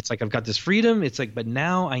It's like I've got this freedom. It's like, but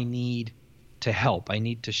now I need to help. I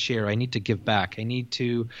need to share. I need to give back. I need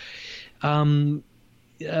to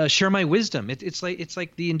share my wisdom. It's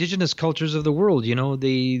like the indigenous cultures of the world. The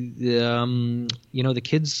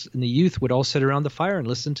kids and the youth would all sit around the fire and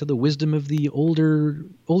listen to the wisdom of the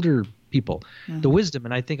older people, the wisdom.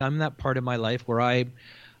 And I think I'm that part of my life where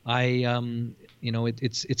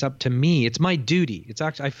it's up to me. It's my duty. It's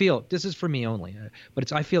actually, I feel this is for me only,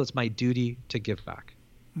 but I feel it's my duty to give back.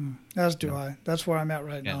 As do I. That's where I'm at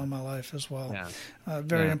right now in my life as well.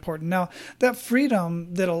 Very important. Now, that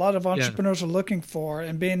freedom that a lot of entrepreneurs are looking for,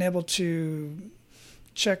 and being able to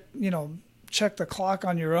check the clock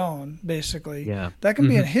on your own, basically, that can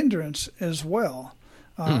be a hindrance as well.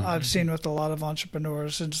 I've seen with a lot of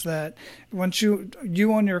entrepreneurs, is that once you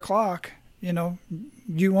own your clock,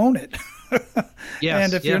 you own it.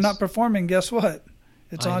 And if you're not performing, guess what?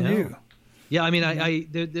 It's on you. Yeah, I mean, I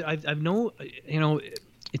know,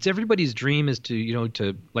 it's everybody's dream is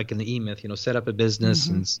to like in the E-Myth, set up a business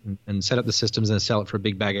and set up the systems and sell it for a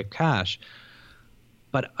big bag of cash.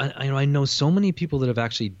 But I know so many people that have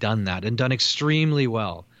actually done that and done extremely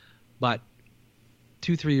well. But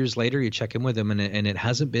 2-3 years later, you check in with them and it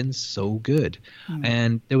hasn't been so good.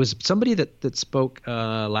 And there was somebody that spoke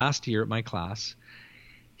last year at my class.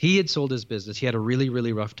 He had sold his business. He had a really,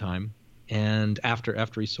 really rough time. And after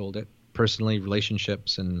he sold it, personally,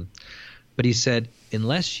 relationships, but he said,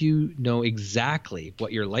 unless you know exactly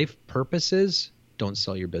what your life purpose is, don't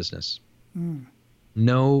sell your business.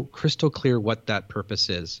 Know crystal clear what that purpose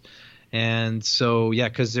is. And so,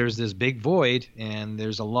 because there's this big void, and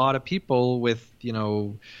there's a lot of people with,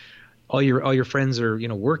 all your friends are,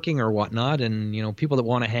 working or whatnot, and, people that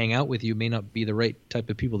want to hang out with you may not be the right type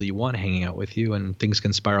of people that you want hanging out with you, and things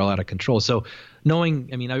can spiral out of control. So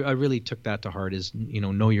I really took that to heart, is,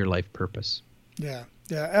 know your life purpose. Yeah,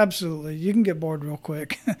 absolutely. You can get bored real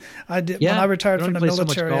quick. I did when I retired from the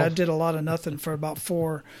military. I did a lot of nothing for about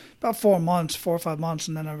 4 months, 4 or 5 months,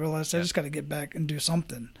 and then I realized I just got to get back and do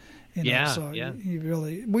something. You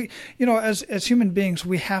really, as human beings,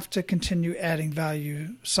 we have to continue adding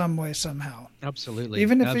value some way, somehow. Absolutely.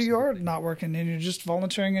 Even if you're not working and you're just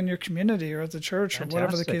volunteering in your community or at the church or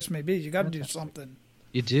whatever the case may be, you got to do something.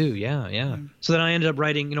 You do, yeah. So then I ended up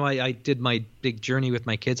writing. I did my big journey with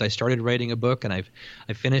my kids. I started writing a book, and I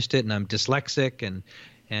finished it. And I'm dyslexic,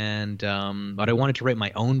 but I wanted to write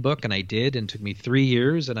my own book, and I did. And it took me 3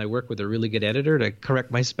 years. And I worked with a really good editor to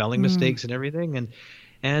correct my spelling mistakes and everything.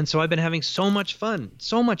 And so I've been having so much fun.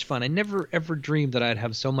 I never, ever dreamed that I'd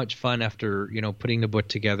have so much fun after, putting the book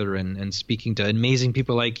together and speaking to amazing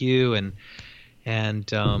people like you.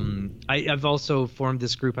 And I've also formed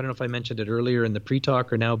this group. I don't know if I mentioned it earlier in the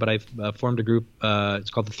pre-talk or now, but I've formed a group.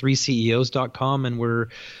 It's called the 3CEOs.com. And we're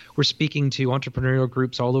speaking to entrepreneurial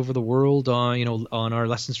groups all over the world on our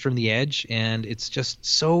Lessons from the Edge. And it's just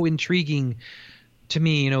so intriguing to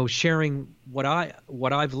me, sharing what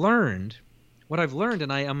I've learned what I've learned,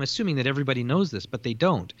 and I'm assuming that everybody knows this, but they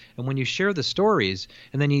don't. And when you share the stories,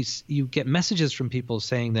 and then you get messages from people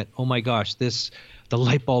saying that, oh my gosh, the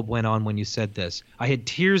light bulb went on when you said this. I had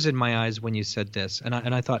tears in my eyes when you said this, and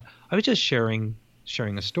I thought I was just sharing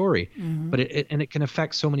a story, but it can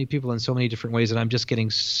affect so many people in so many different ways, and I'm just getting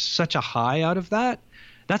such a high out of that.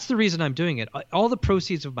 That's the reason I'm doing it. All the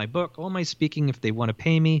proceeds of my book, all my speaking, if they want to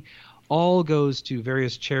pay me, all goes to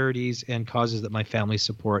various charities and causes that my family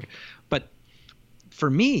support. But for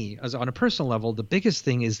me, as on a personal level, the biggest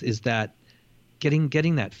thing is that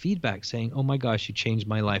getting that feedback saying, oh my gosh, you changed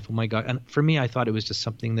my life. Oh my God. And for me, I thought it was just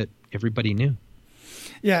something that everybody knew.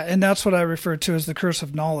 Yeah, and that's what I refer to as the curse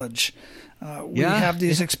of knowledge. We have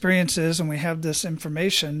these experiences and we have this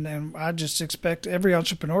information, and I just expect every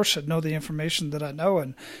entrepreneur should know the information that I know.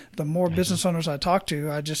 And the more business owners I talk to,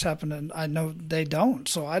 I know they don't.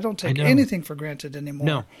 So I don't take anything for granted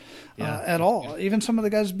anymore at all. Even some of the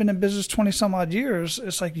guys who've been in business 20 some odd years,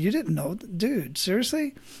 it's like, you didn't know, dude,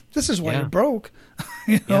 seriously? This is why you're broke.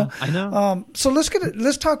 You know? Yeah, I know. So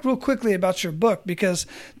let's talk real quickly about your book, because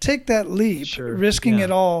Take That Leap, Risking It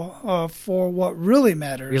All for What Really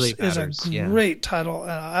Matters is a great title,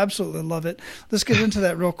 and I absolutely love it. Let's get into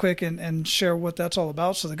that real quick and share what that's all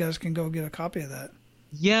about so the guys can go get a copy of that.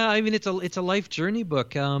 Yeah, I mean, it's a life journey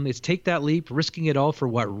book. It's Take That Leap, Risking It All for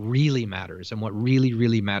What Really Matters, and what really,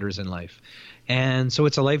 really matters in life. And so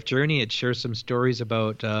it's a life journey. It shares some stories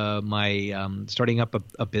about my starting up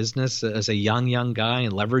a business as a young guy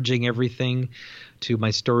and leveraging everything, to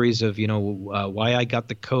my stories of, why I got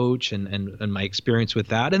the coach and my experience with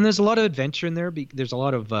that. And there's a lot of adventure in there. There's a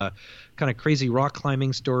lot of kind of crazy rock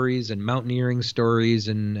climbing stories and mountaineering stories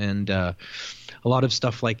and a lot of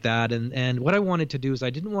stuff like that. And what I wanted to do is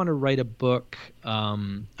I didn't want to write a book, a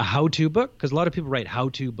how-to book, because a lot of people write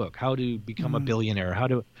how-to book, how to become a billionaire, I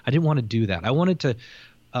didn't want to do that. I wanted to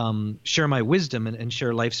share my wisdom and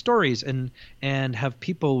share life stories and have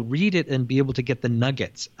people read it and be able to get the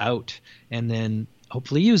nuggets out, and then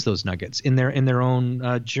hopefully use those nuggets in their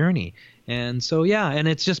own journey. And so and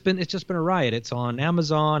it's just been a riot. It's on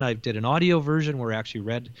Amazon. I did an audio version where I actually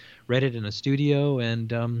read it in a studio,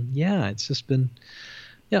 and it's just been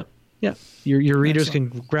your readers can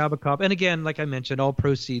grab a copy. And again, like I mentioned, all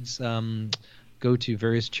proceeds go to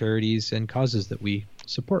various charities and causes that we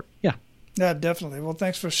support. Yeah, definitely. Well,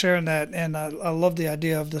 thanks for sharing that. And I love the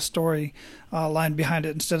idea of the story line behind it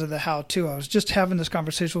instead of the how-to. I was just having this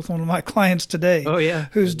conversation with one of my clients today. Oh, yeah.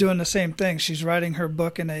 Who's doing the same thing. She's writing her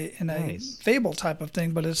book in a fable type of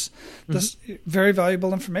thing, but it's this very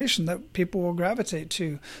valuable information that people will gravitate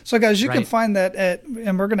to. So, guys, you can find that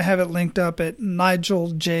and we're going to have it linked up at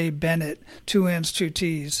Nigel J. Bennett, 2 N's, 2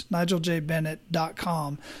 T's,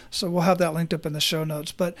 NigelJBennett.com. So we'll have that linked up in the show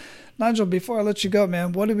notes. But Nigel, before I let you go,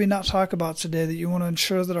 man, what did we not talk about today that you want to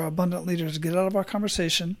ensure that our abundant leaders get out of our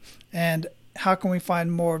conversation? And how can we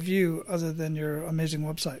find more of you other than your amazing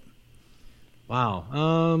website? Wow.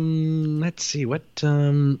 Let's see. What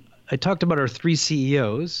I talked about our 3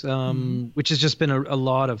 CEOs, which has just been a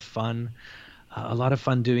lot of fun. A lot of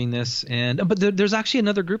fun doing this. But there's actually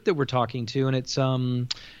another group that we're talking to, and it's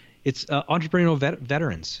entrepreneurial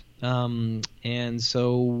veterans. And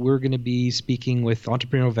so we're going to be speaking with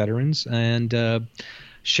entrepreneurial veterans and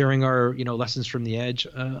sharing our lessons from the edge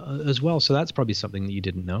as well. So that's probably something that you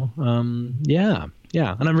didn't know. And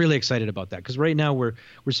I'm really excited about that, because right now we're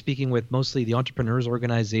speaking with mostly the entrepreneurs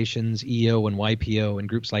organizations, EO and YPO and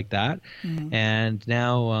groups like that. And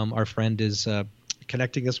now our friend is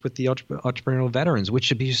connecting us with the entrepreneurial veterans, which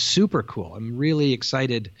should be super cool. I'm really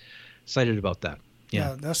excited about that.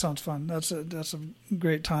 Yeah, that sounds fun. That's a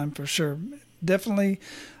great time for sure. Definitely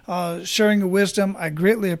sharing your wisdom. I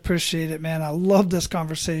greatly appreciate it, man. I love this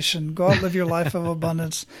conversation. Go out, live your life of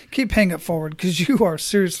abundance. Keep paying it forward, because you are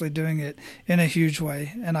seriously doing it in a huge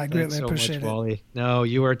way, and I greatly appreciate it. Wally. No,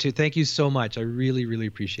 you are too. Thank you so much. I really, really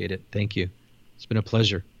appreciate it. Thank you. It's been a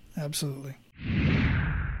pleasure. Absolutely.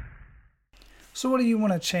 So what do you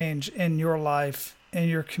want to change in your life, in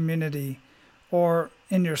your community, or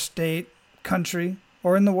in your state, country,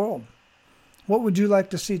 or in the world? What would you like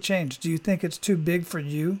to see change? Do you think it's too big for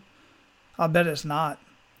you? I'll bet it's not.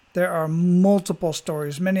 There are multiple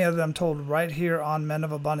stories, many of them told right here on Men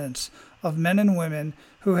of Abundance, of men and women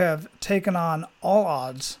who have taken on all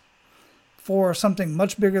odds for something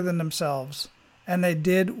much bigger than themselves, and they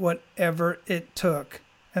did whatever it took,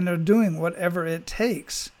 and they're doing whatever it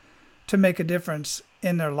takes to make a difference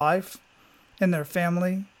in their life, in their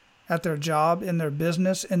family, at their job, in their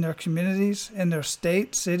business, in their communities, in their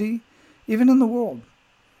state, city, even in the world.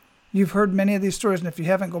 You've heard many of these stories, and if you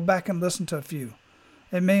haven't, go back and listen to a few.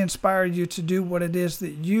 It may inspire you to do what it is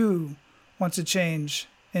that you want to change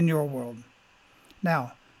in your world.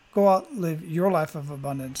 Now, go out, live your life of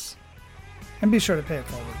abundance, and be sure to pay it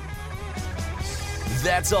forward.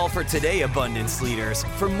 That's all for today, Abundance Leaders.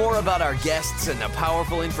 For more about our guests and the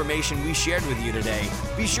powerful information we shared with you today,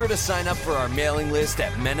 be sure to sign up for our mailing list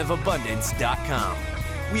at menofabundance.com.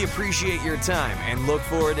 We appreciate your time and look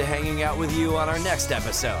forward to hanging out with you on our next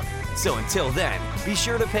episode. So until then, be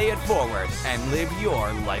sure to pay it forward and live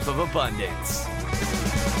your life of abundance.